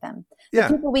be with them. The Yeah.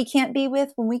 people we can't be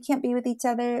with, when we can't be with each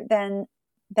other, then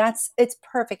it's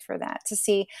perfect for that, to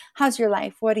see how's your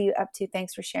life, what are you up to,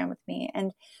 thanks for sharing with me.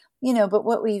 And but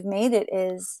what we've made it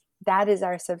is that is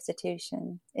our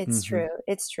substitution. It's Hmm.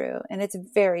 true, and it's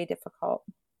very difficult.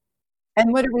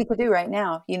 And what are we to do right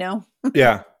now? Yeah.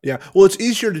 Yeah. Well, it's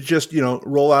easier to just,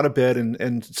 roll out of bed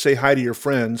and say hi to your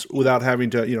friends without having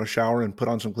to, shower and put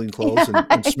on some clean clothes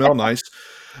and smell nice.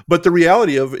 But the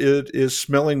reality of it is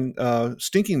smelling,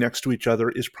 stinking next to each other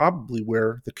is probably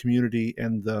where the community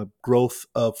and the growth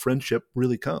of friendship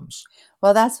really comes.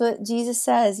 Well, that's what Jesus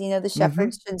says. The Hmm.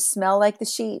 shepherds should smell like the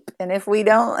sheep. And if we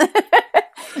don't,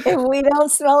 if we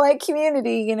don't smell like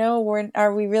community,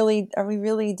 are we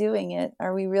really doing it?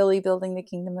 Are we really building the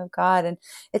kingdom of God? And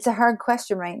it's a hard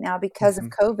question right now because of Hmm.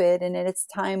 COVID, and it's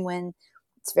time when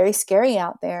it's very scary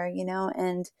out there,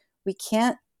 and we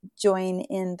can't join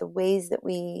in the ways that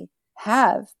we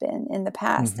have been in the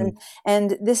past. Hmm.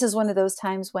 And this is one of those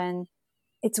times when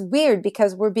it's weird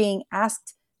because we're being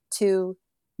asked to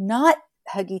not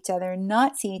hug each other,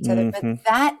 not see each other, but Hmm.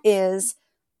 that is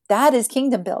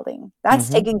kingdom building. That's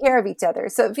Hmm. taking care of each other.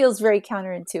 So it feels very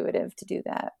counterintuitive to do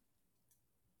that.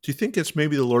 Do you think it's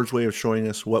maybe the Lord's way of showing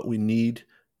us what we need,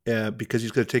 because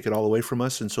He's going to take it all away from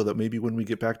us, and so that maybe when we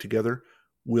get back together,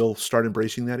 we'll start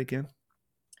embracing that again?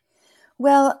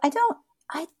 Well,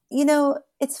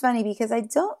 it's funny because I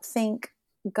don't think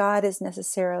God is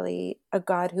necessarily a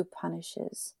God who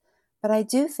punishes, but I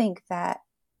do think that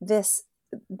this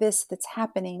this that's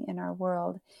happening in our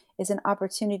world is an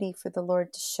opportunity for the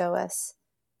Lord to show us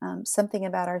something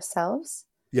about ourselves,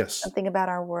 Yes. something about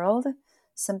our world,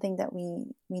 something that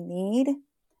we need,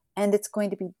 and it's going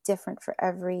to be different for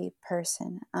every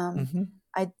person. Hmm.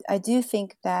 I do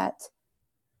think that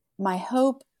my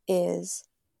hope is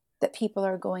that people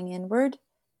are going inward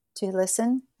to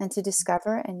listen and to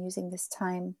discover and using this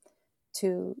time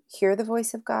to hear the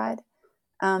voice of God.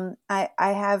 I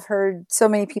have heard so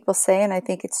many people say, and I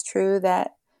think it's true,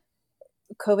 that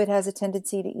COVID has a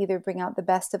tendency to either bring out the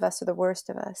best of us or the worst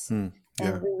of us. Hmm.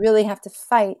 And Yeah. we really have to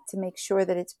fight to make sure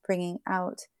that it's bringing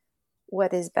out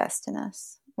what is best in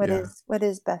us. What Yeah.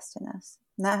 is best in us.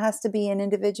 And that has to be an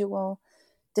individual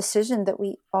decision that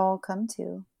we all come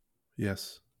to.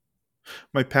 Yes.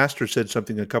 My pastor said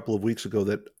something a couple of weeks ago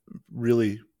that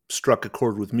really struck a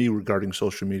chord with me regarding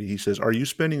social media. He says, "Are you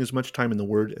spending as much time in the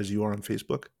Word as you are on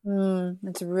Facebook?"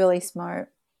 It's really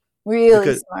smart. Really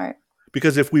Because smart.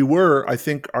 because if we were, I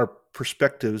think our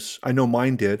perspectives, I know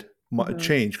mine did, Hmm.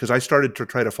 change because I started to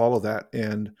try to follow that,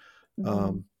 and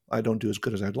Hmm. I don't do as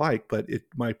good as I'd like, but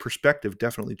my perspective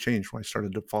definitely changed when I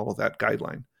started to follow that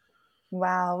guideline.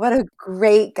 Wow, what a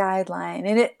great guideline.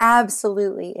 And it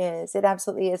absolutely is. It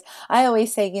absolutely is. I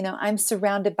always say, I'm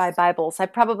surrounded by Bibles. I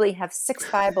probably have 6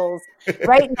 Bibles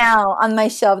right now on my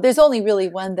shelf. There's only really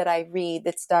one that I read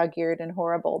that's dog-eared and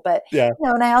horrible. But, Yeah.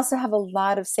 and I also have a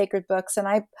lot of sacred books, and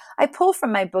I pull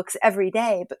from my books every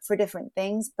day, but for different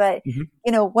things. But, Hmm.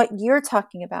 what you're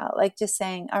talking about, like just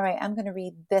saying, all right, I'm going to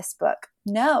read this book.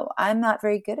 No, I'm not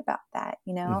very good about that.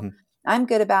 Hmm. I'm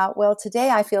good about, well, today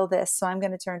I feel this, so I'm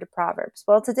going to turn to Proverbs.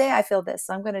 Well, today I feel this,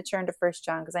 so I'm going to turn to First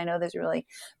John because I know there's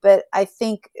but I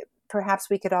think perhaps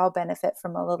we could all benefit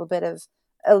from a little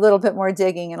bit more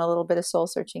digging and a little bit of soul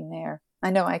searching there. I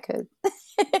know I could.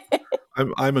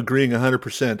 I'm agreeing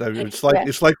 100%. Yeah.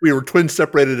 It's like we were twins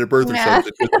separated at birth or Yeah.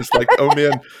 something. It's just like, oh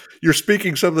man, you're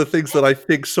speaking some of the things that I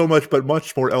think so much, but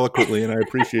much more eloquently, and I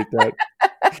appreciate that.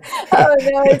 Oh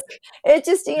no, it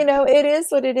just, it is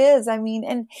what it is. I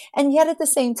mean, and yet at the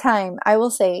same time, I will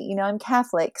say, I'm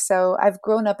Catholic, so I've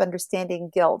grown up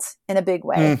understanding guilt in a big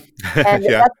way. Mm. And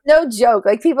Yeah. that's no joke.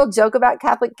 Like, people joke about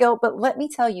Catholic guilt, but let me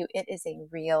tell you, it is a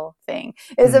real thing.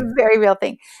 It's a Mm. very real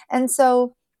thing. And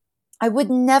so I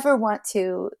would never want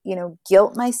to,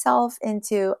 guilt myself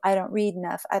into, I don't read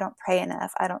enough, I don't pray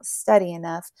enough, I don't study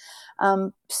enough.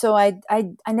 So I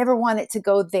never want it to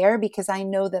go there, because I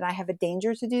know that I have a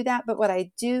danger to do that. But what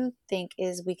I do think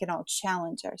is we can all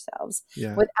challenge ourselves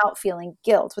Yeah. without feeling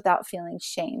guilt, without feeling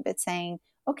shame, but saying,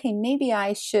 okay, maybe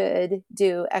I should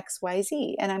do X, Y,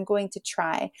 Z, and I'm going to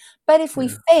try. But if we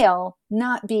Yeah. fail,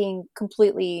 not being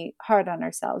completely hard on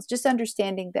ourselves, just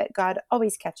understanding that God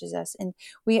always catches us, and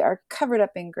we are covered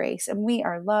up in grace, and we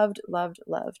are loved, loved,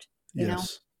 loved,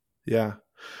 Yes. Yeah.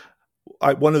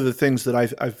 One of the things that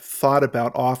I've thought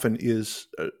about often is,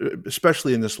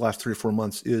 especially in this last 3 or 4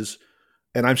 months, is,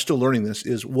 and I'm still learning this,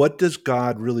 is what does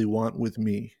God really want with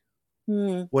me?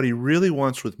 Mm, What he really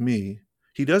wants with me,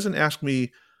 he doesn't ask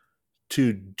me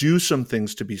to do some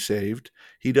things to be saved.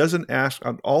 He doesn't ask,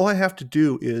 all I have to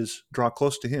do is draw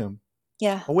close to him.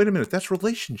 yeah, Oh, wait a minute, that's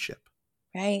relationship.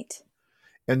 right.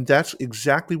 And that's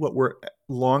exactly what we're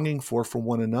longing for from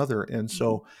one another. And Mhm.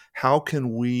 so how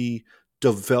can we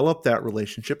develop that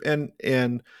relationship? And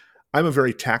I'm a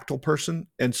very tactile person.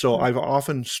 And so Mm, I've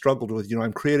often struggled with,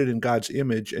 I'm created in God's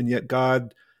image, and yet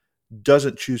God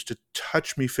doesn't choose to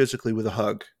touch me physically with a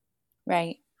hug.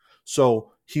 right,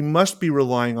 So he must be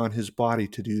relying on his body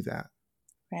to do that.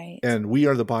 right. And we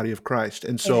are the body of Christ.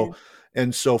 Amen.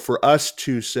 And so for us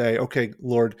to say, okay,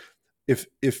 Lord,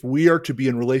 if we are to be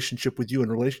in relationship with you,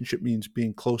 and relationship means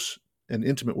being close and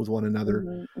intimate with one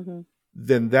another, Hmm, hmm.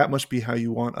 then that must be how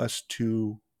you want us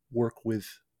to work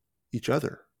with each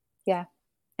other. Yeah.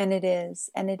 And it is.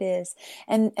 And it is.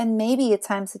 And maybe a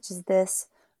time such as this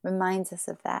reminds us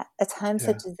of that. A time Yeah.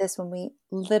 such as this, when we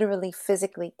literally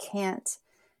physically can't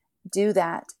do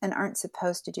that and aren't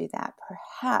supposed to do that,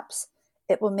 perhaps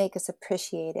it will make us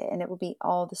appreciate it, and it will be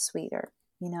all the sweeter.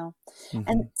 And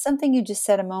Hmm. something you just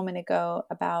said a moment ago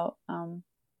about,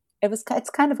 it's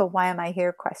kind of a why am I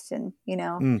here question,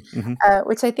 Mm-hmm.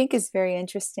 which I think is very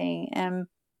interesting. And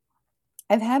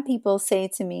I've had people say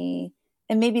to me,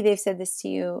 and maybe they've said this to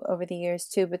you over the years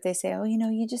too, but they say, oh,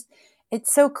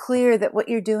 it's so clear that what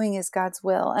you're doing is God's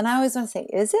will. And I always want to say,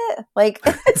 is it? Like,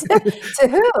 to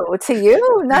who? To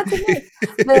you? Not to me.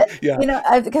 But,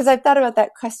 Yeah. because I've thought about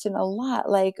that question a lot.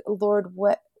 Like, Lord,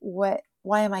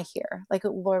 why am I here? Like,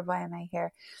 Lord, why am I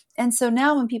here? And so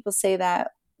now when people say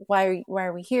that, why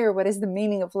are we here? What is the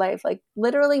meaning of life? Like,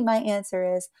 literally my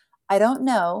answer is, I don't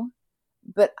know,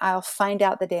 but I'll find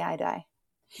out the day I die.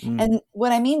 Mm. And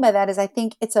what I mean by that is, I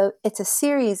think it's a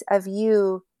series of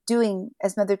you doing,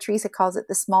 as Mother Teresa calls it,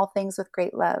 the small things with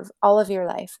great love all of your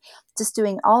life. Just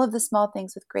doing all of the small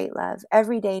things with great love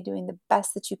every day, doing the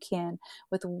best that you can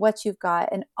with what you've got.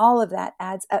 And all of that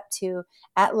adds up to,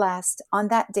 at last, on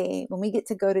that day when we get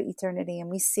to go to eternity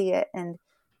and we see it, and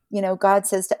God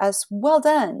says to us, well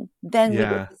done, then we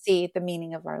get Yeah. to see the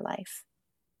meaning of our life.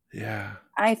 Yeah.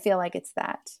 I feel like it's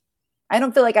that. I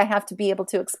don't feel like I have to be able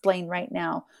to explain right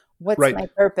now, what's Right. my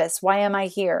purpose? Why am I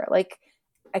here? Like,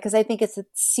 because I think it's a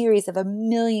series of a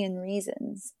million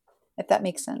reasons, if that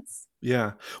makes sense.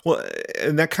 Yeah. Well,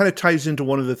 and that kind of ties into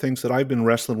one of the things that I've been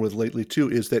wrestling with lately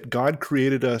too, is that God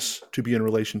created us to be in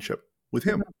relationship with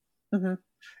him. Hmm, hmm.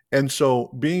 And so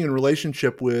being in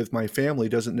relationship with my family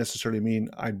doesn't necessarily mean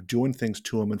I'm doing things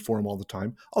to them and for them all the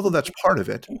time, although that's part of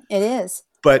it. It is.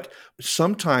 But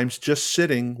sometimes just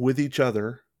sitting with each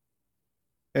other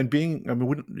and being,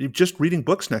 just reading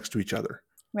books next to each other,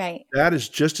 Right. that is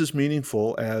just as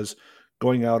meaningful as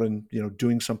going out and,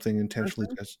 doing something intentionally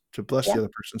Hmm. to bless Yeah. the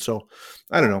other person. So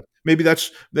I don't Yeah. know, maybe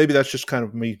that's just kind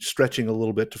of me stretching a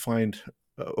little bit to find,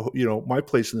 my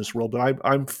place in this world. But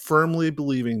I'm firmly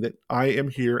believing that I am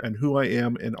here and who I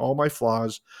am and all my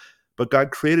flaws, but God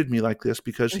created me like this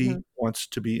because he Hmm. wants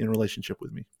to be in relationship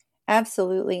with me.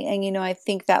 Absolutely. And, I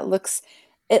think it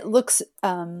looks,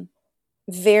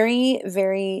 very,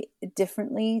 very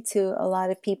differently to a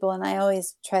lot of people. And I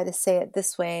always try to say it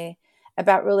this way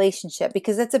about relationship,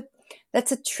 because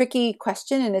that's a tricky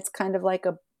question, and it's kind of like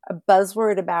a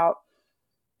buzzword about,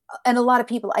 and a lot of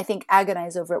people, I think,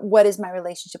 agonize over it. What is my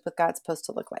relationship with God supposed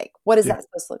to look like? What is Yeah. that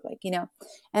supposed to look like?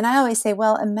 And I always say,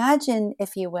 well, imagine,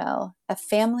 if you will, a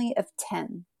family of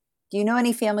 10. Do you know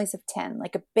any families of 10,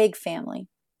 like a big family?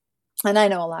 And I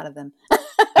know a lot of them.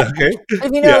 Okay.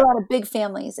 If you know Yeah. a lot of big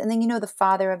families, and then you know the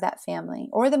father of that family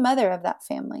or the mother of that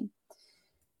family.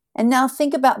 And now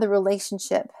think about the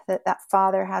relationship that that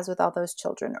father has with all those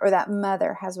children, or that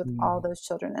mother has with all Mm. those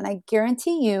children. And I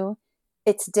guarantee you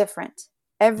it's different.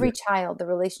 Yeah. Every child, the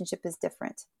relationship is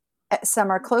different. Some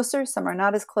are closer, some are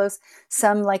not as close.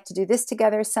 Some like to do this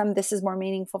together, some this is more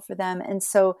meaningful for them. And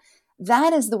so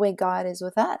that is the way God is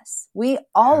with us. We, Yeah.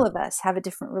 all of us, have a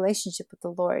different relationship with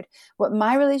the Lord. What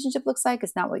my relationship looks like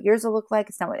is not what yours will look like.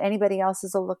 It's not what anybody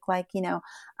else's will look like.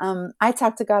 I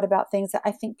talk to God about things that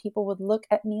I think people would look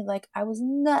at me like I was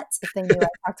nuts if they knew I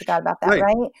talked to God about that, Right.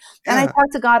 right? And I Yeah.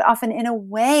 talk to God often in a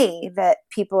way that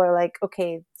people are like,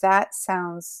 okay, that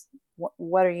sounds,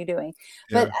 what are you doing?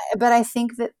 But Yeah. but I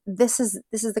think that this is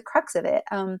the crux of it.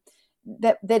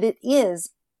 That it is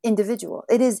individual.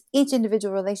 It is each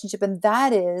individual relationship, and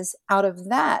that is out of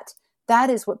that.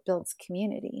 That is what builds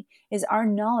community. Is our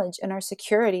knowledge and our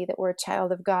security that we're a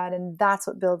child of God, and that's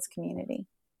what builds community.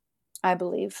 I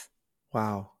believe.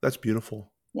 Wow. That's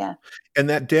beautiful. Yeah. And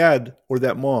that dad or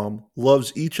that mom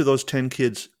loves each of those 10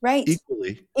 kids Right.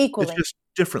 equally. It's Equally. just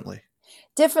differently.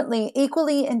 Differently,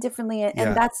 equally and differently, and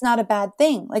Yeah. that's not a bad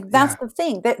thing. Like that's Yeah. the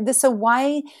thing. So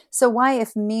why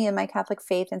if me and my Catholic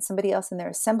faith and somebody else in their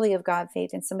Assembly of God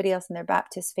faith and somebody else in their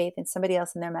Baptist faith and somebody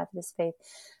else in their Methodist faith,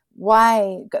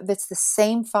 why that's the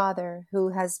same Father who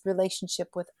has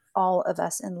relationship with all of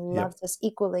us and Yep. loves us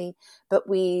equally, but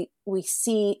we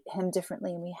see him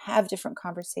differently and we have different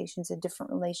conversations, a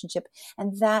different relationship,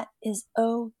 and that is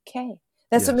okay.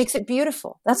 That's what Yes. makes it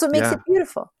beautiful. That's what makes Yeah. it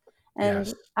beautiful.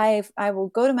 Yes. And I will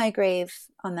go to my grave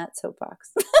on that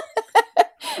soapbox.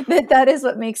 That is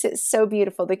what makes it so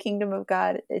beautiful. The kingdom of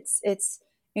God. It's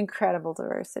incredible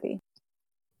diversity.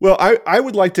 Well, I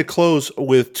would like to close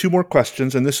with two more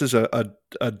questions, and this is a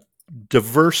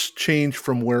diverse change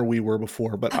from where we were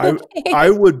before. But I Okay.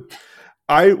 would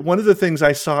one of the things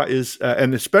I saw is,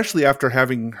 and especially after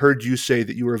having heard you say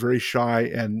that you were very shy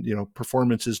and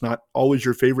performance is not always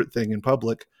your favorite thing in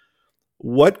public.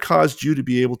 What caused you to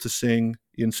be able to sing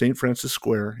in St. Francis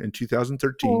Square in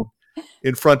 2013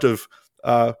 in front of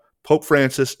Pope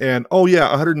Francis and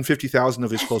 150,000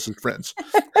 of his closest friends?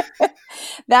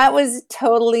 That was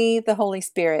totally the Holy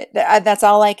Spirit. That's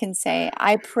all I can say.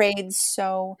 I prayed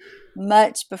so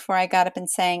much before I got up and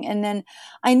sang. And then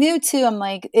I knew too, I'm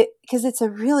like, because it's a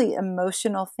really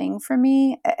emotional thing for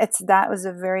me. That was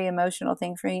a very emotional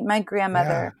thing for me. My Yeah,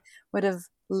 grandmother would have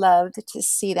loved to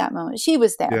see that moment. She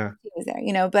was there. yeah. She was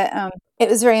there, but it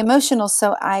was very emotional.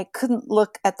 So I couldn't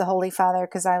look at the Holy Father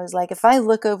because I was like, if I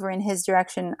look over in his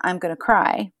direction, I'm going to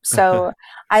cry. So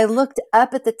I looked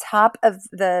up at the top of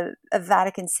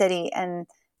Vatican City, and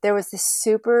there was this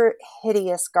super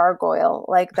hideous gargoyle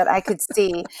like that I could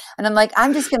see. And I'm like,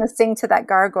 I'm just going to sing to that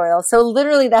gargoyle. So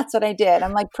literally that's what I did.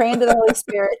 I'm like praying to the Holy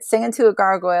Spirit, singing to a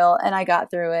gargoyle, and I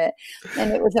got through it.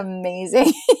 And it was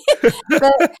amazing.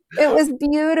 But it was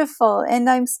beautiful. And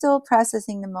I'm still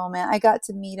processing the moment. I got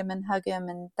to meet him and hug him,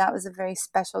 and that was a very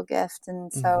special gift.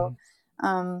 And so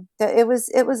Mhm. it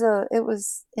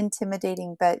was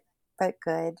intimidating, but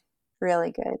good,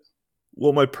 really good.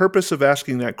 Well, my purpose of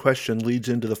asking that question leads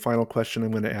into the final question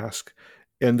I'm going to ask.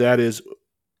 And that is,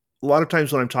 a lot of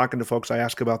times when I'm talking to folks, I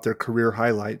ask about their career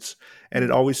highlights. And it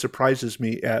Mm, always surprises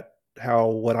me at how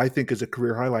what I think is a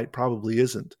career highlight probably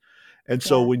isn't. And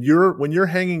so yeah. when you're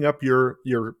hanging up your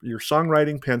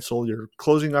songwriting pencil, you're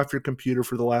closing off your computer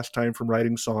for the last time from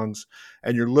writing songs,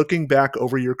 and you're looking back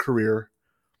over your career,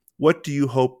 what do you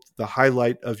hope the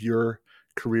highlight of your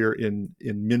career in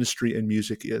ministry and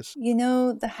music is?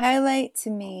 The highlight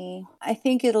to me, I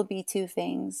think it'll be two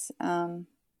things.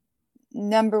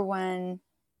 Number one,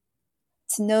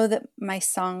 to know that my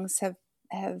songs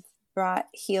have brought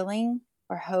healing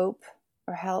or hope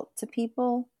or help to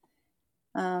people.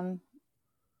 Um,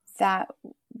 that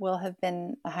will have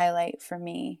been a highlight for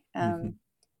me. Hmm.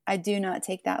 I do not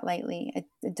take that lightly. I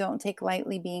don't take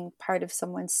lightly being part of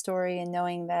someone's story and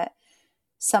knowing that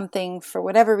something, for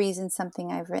whatever reason,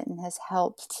 something I've written has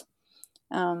helped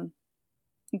um,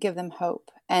 give them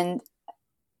hope. And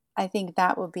I think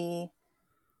that will be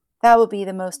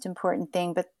the most important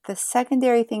thing. But the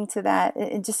secondary thing to that,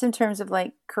 just in terms of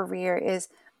like career, is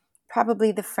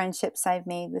probably the friendships I've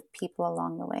made with people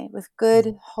along the way, with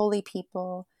good, holy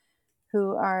people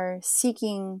who are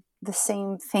seeking the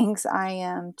same things I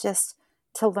am, just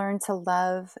to learn to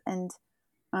love and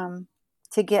um,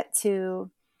 to get to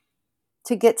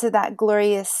that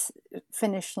glorious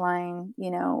finish line,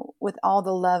 with all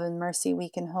the love and mercy we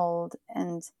can hold,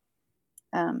 and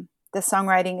the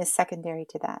songwriting is secondary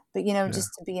to that. But, Yeah.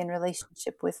 just to be in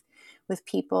relationship with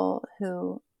people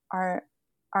who are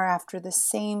after the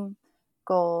same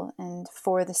goal and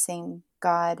for the same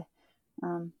God,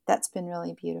 that's been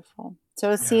really beautiful.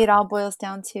 So see, it all boils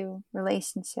down to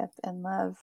relationship and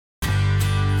love.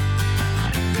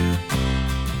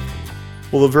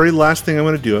 Well, the very last thing I'm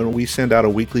going to do, and we send out a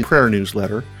weekly prayer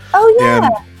newsletter. Oh, yeah.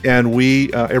 And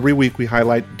we, every week, we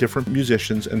highlight different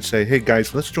musicians and say, hey,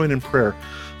 guys, let's join in prayer.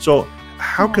 So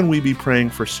how can we be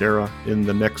praying for Sarah in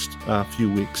the next few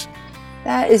weeks?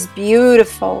 That is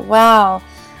beautiful. Wow.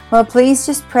 Well, please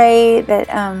just pray that,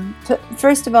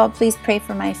 first of all, please pray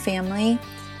for my family,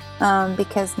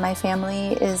 because my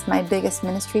family is my biggest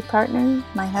ministry partner,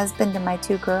 my husband and my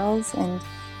 2 girls, and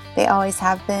they always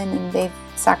have been, and they've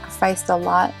sacrificed a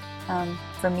lot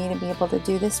for me to be able to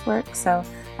do this work. So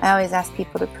I always ask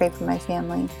people to pray for my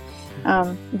family.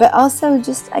 But also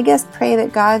just, I guess, pray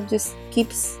that God just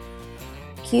keeps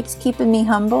keeping me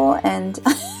humble, and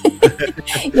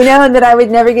and that I would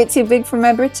never get too big for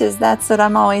my britches. That's what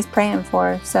I'm always praying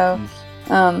for. So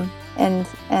and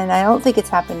I don't think it's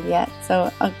happened yet.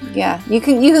 So yeah, you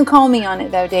can call me on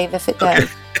it though, Dave, if it does.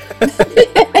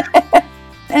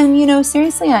 And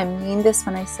seriously, I mean this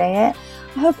when I say it.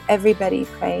 I hope everybody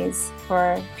prays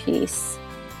for peace.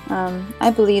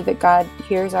 I believe that God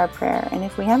hears our prayer, and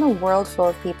if we have a world full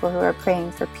of people who are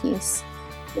praying for peace,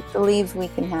 I believe we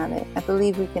can have it. I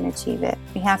believe we can achieve it.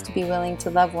 We have to be willing to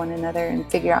love one another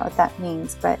and figure out what that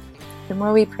means. But the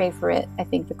more we pray for it, I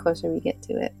think the closer we get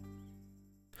to it.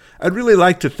 I'd really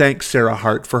like to thank Sarah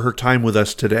Hart for her time with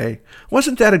us today.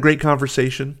 Wasn't that a great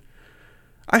conversation?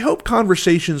 I hope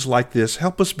conversations like this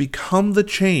help us become the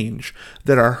change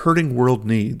that our hurting world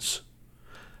needs.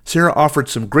 Sarah offered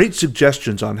some great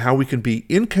suggestions on how we can be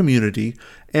in community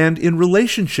and in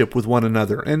relationship with one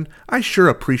another, and I sure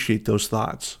appreciate those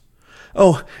thoughts.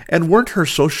 Oh, and weren't her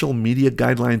social media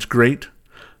guidelines great?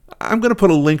 I'm going to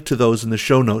put a link to those in the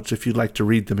show notes if you'd like to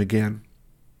read them again.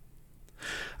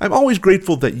 I'm always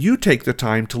grateful that you take the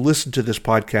time to listen to this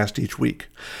podcast each week.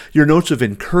 Your notes of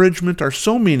encouragement are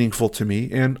so meaningful to me,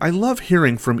 and I love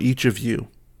hearing from each of you.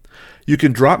 You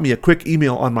can drop me a quick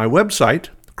email on my website,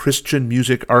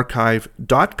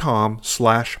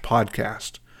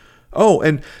 christianmusicarchive.com/podcast. Oh,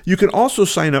 and you can also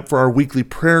sign up for our weekly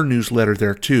prayer newsletter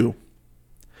there too.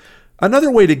 Another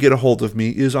way to get a hold of me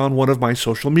is on one of my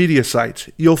social media sites.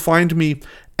 You'll find me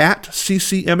at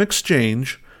CCM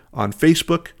Exchange on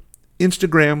Facebook,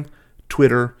 Instagram,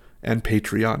 Twitter, and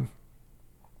Patreon.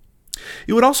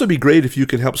 It would also be great if you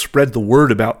could help spread the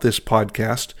word about this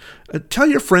podcast. Tell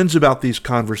your friends about these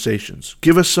conversations.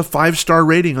 Give us a 5-star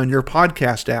rating on your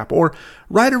podcast app, or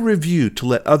write a review to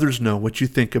let others know what you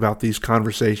think about these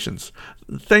conversations.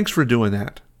 Thanks for doing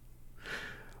that.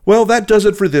 Well, that does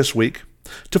it for this week.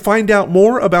 To find out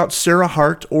more about Sarah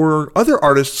Hart or other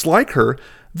artists like her,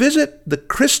 visit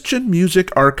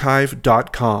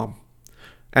thechristianmusicarchive.com.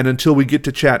 And until we get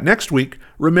to chat next week,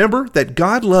 remember that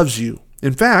God loves you.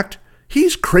 In fact,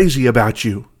 He's crazy about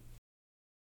you.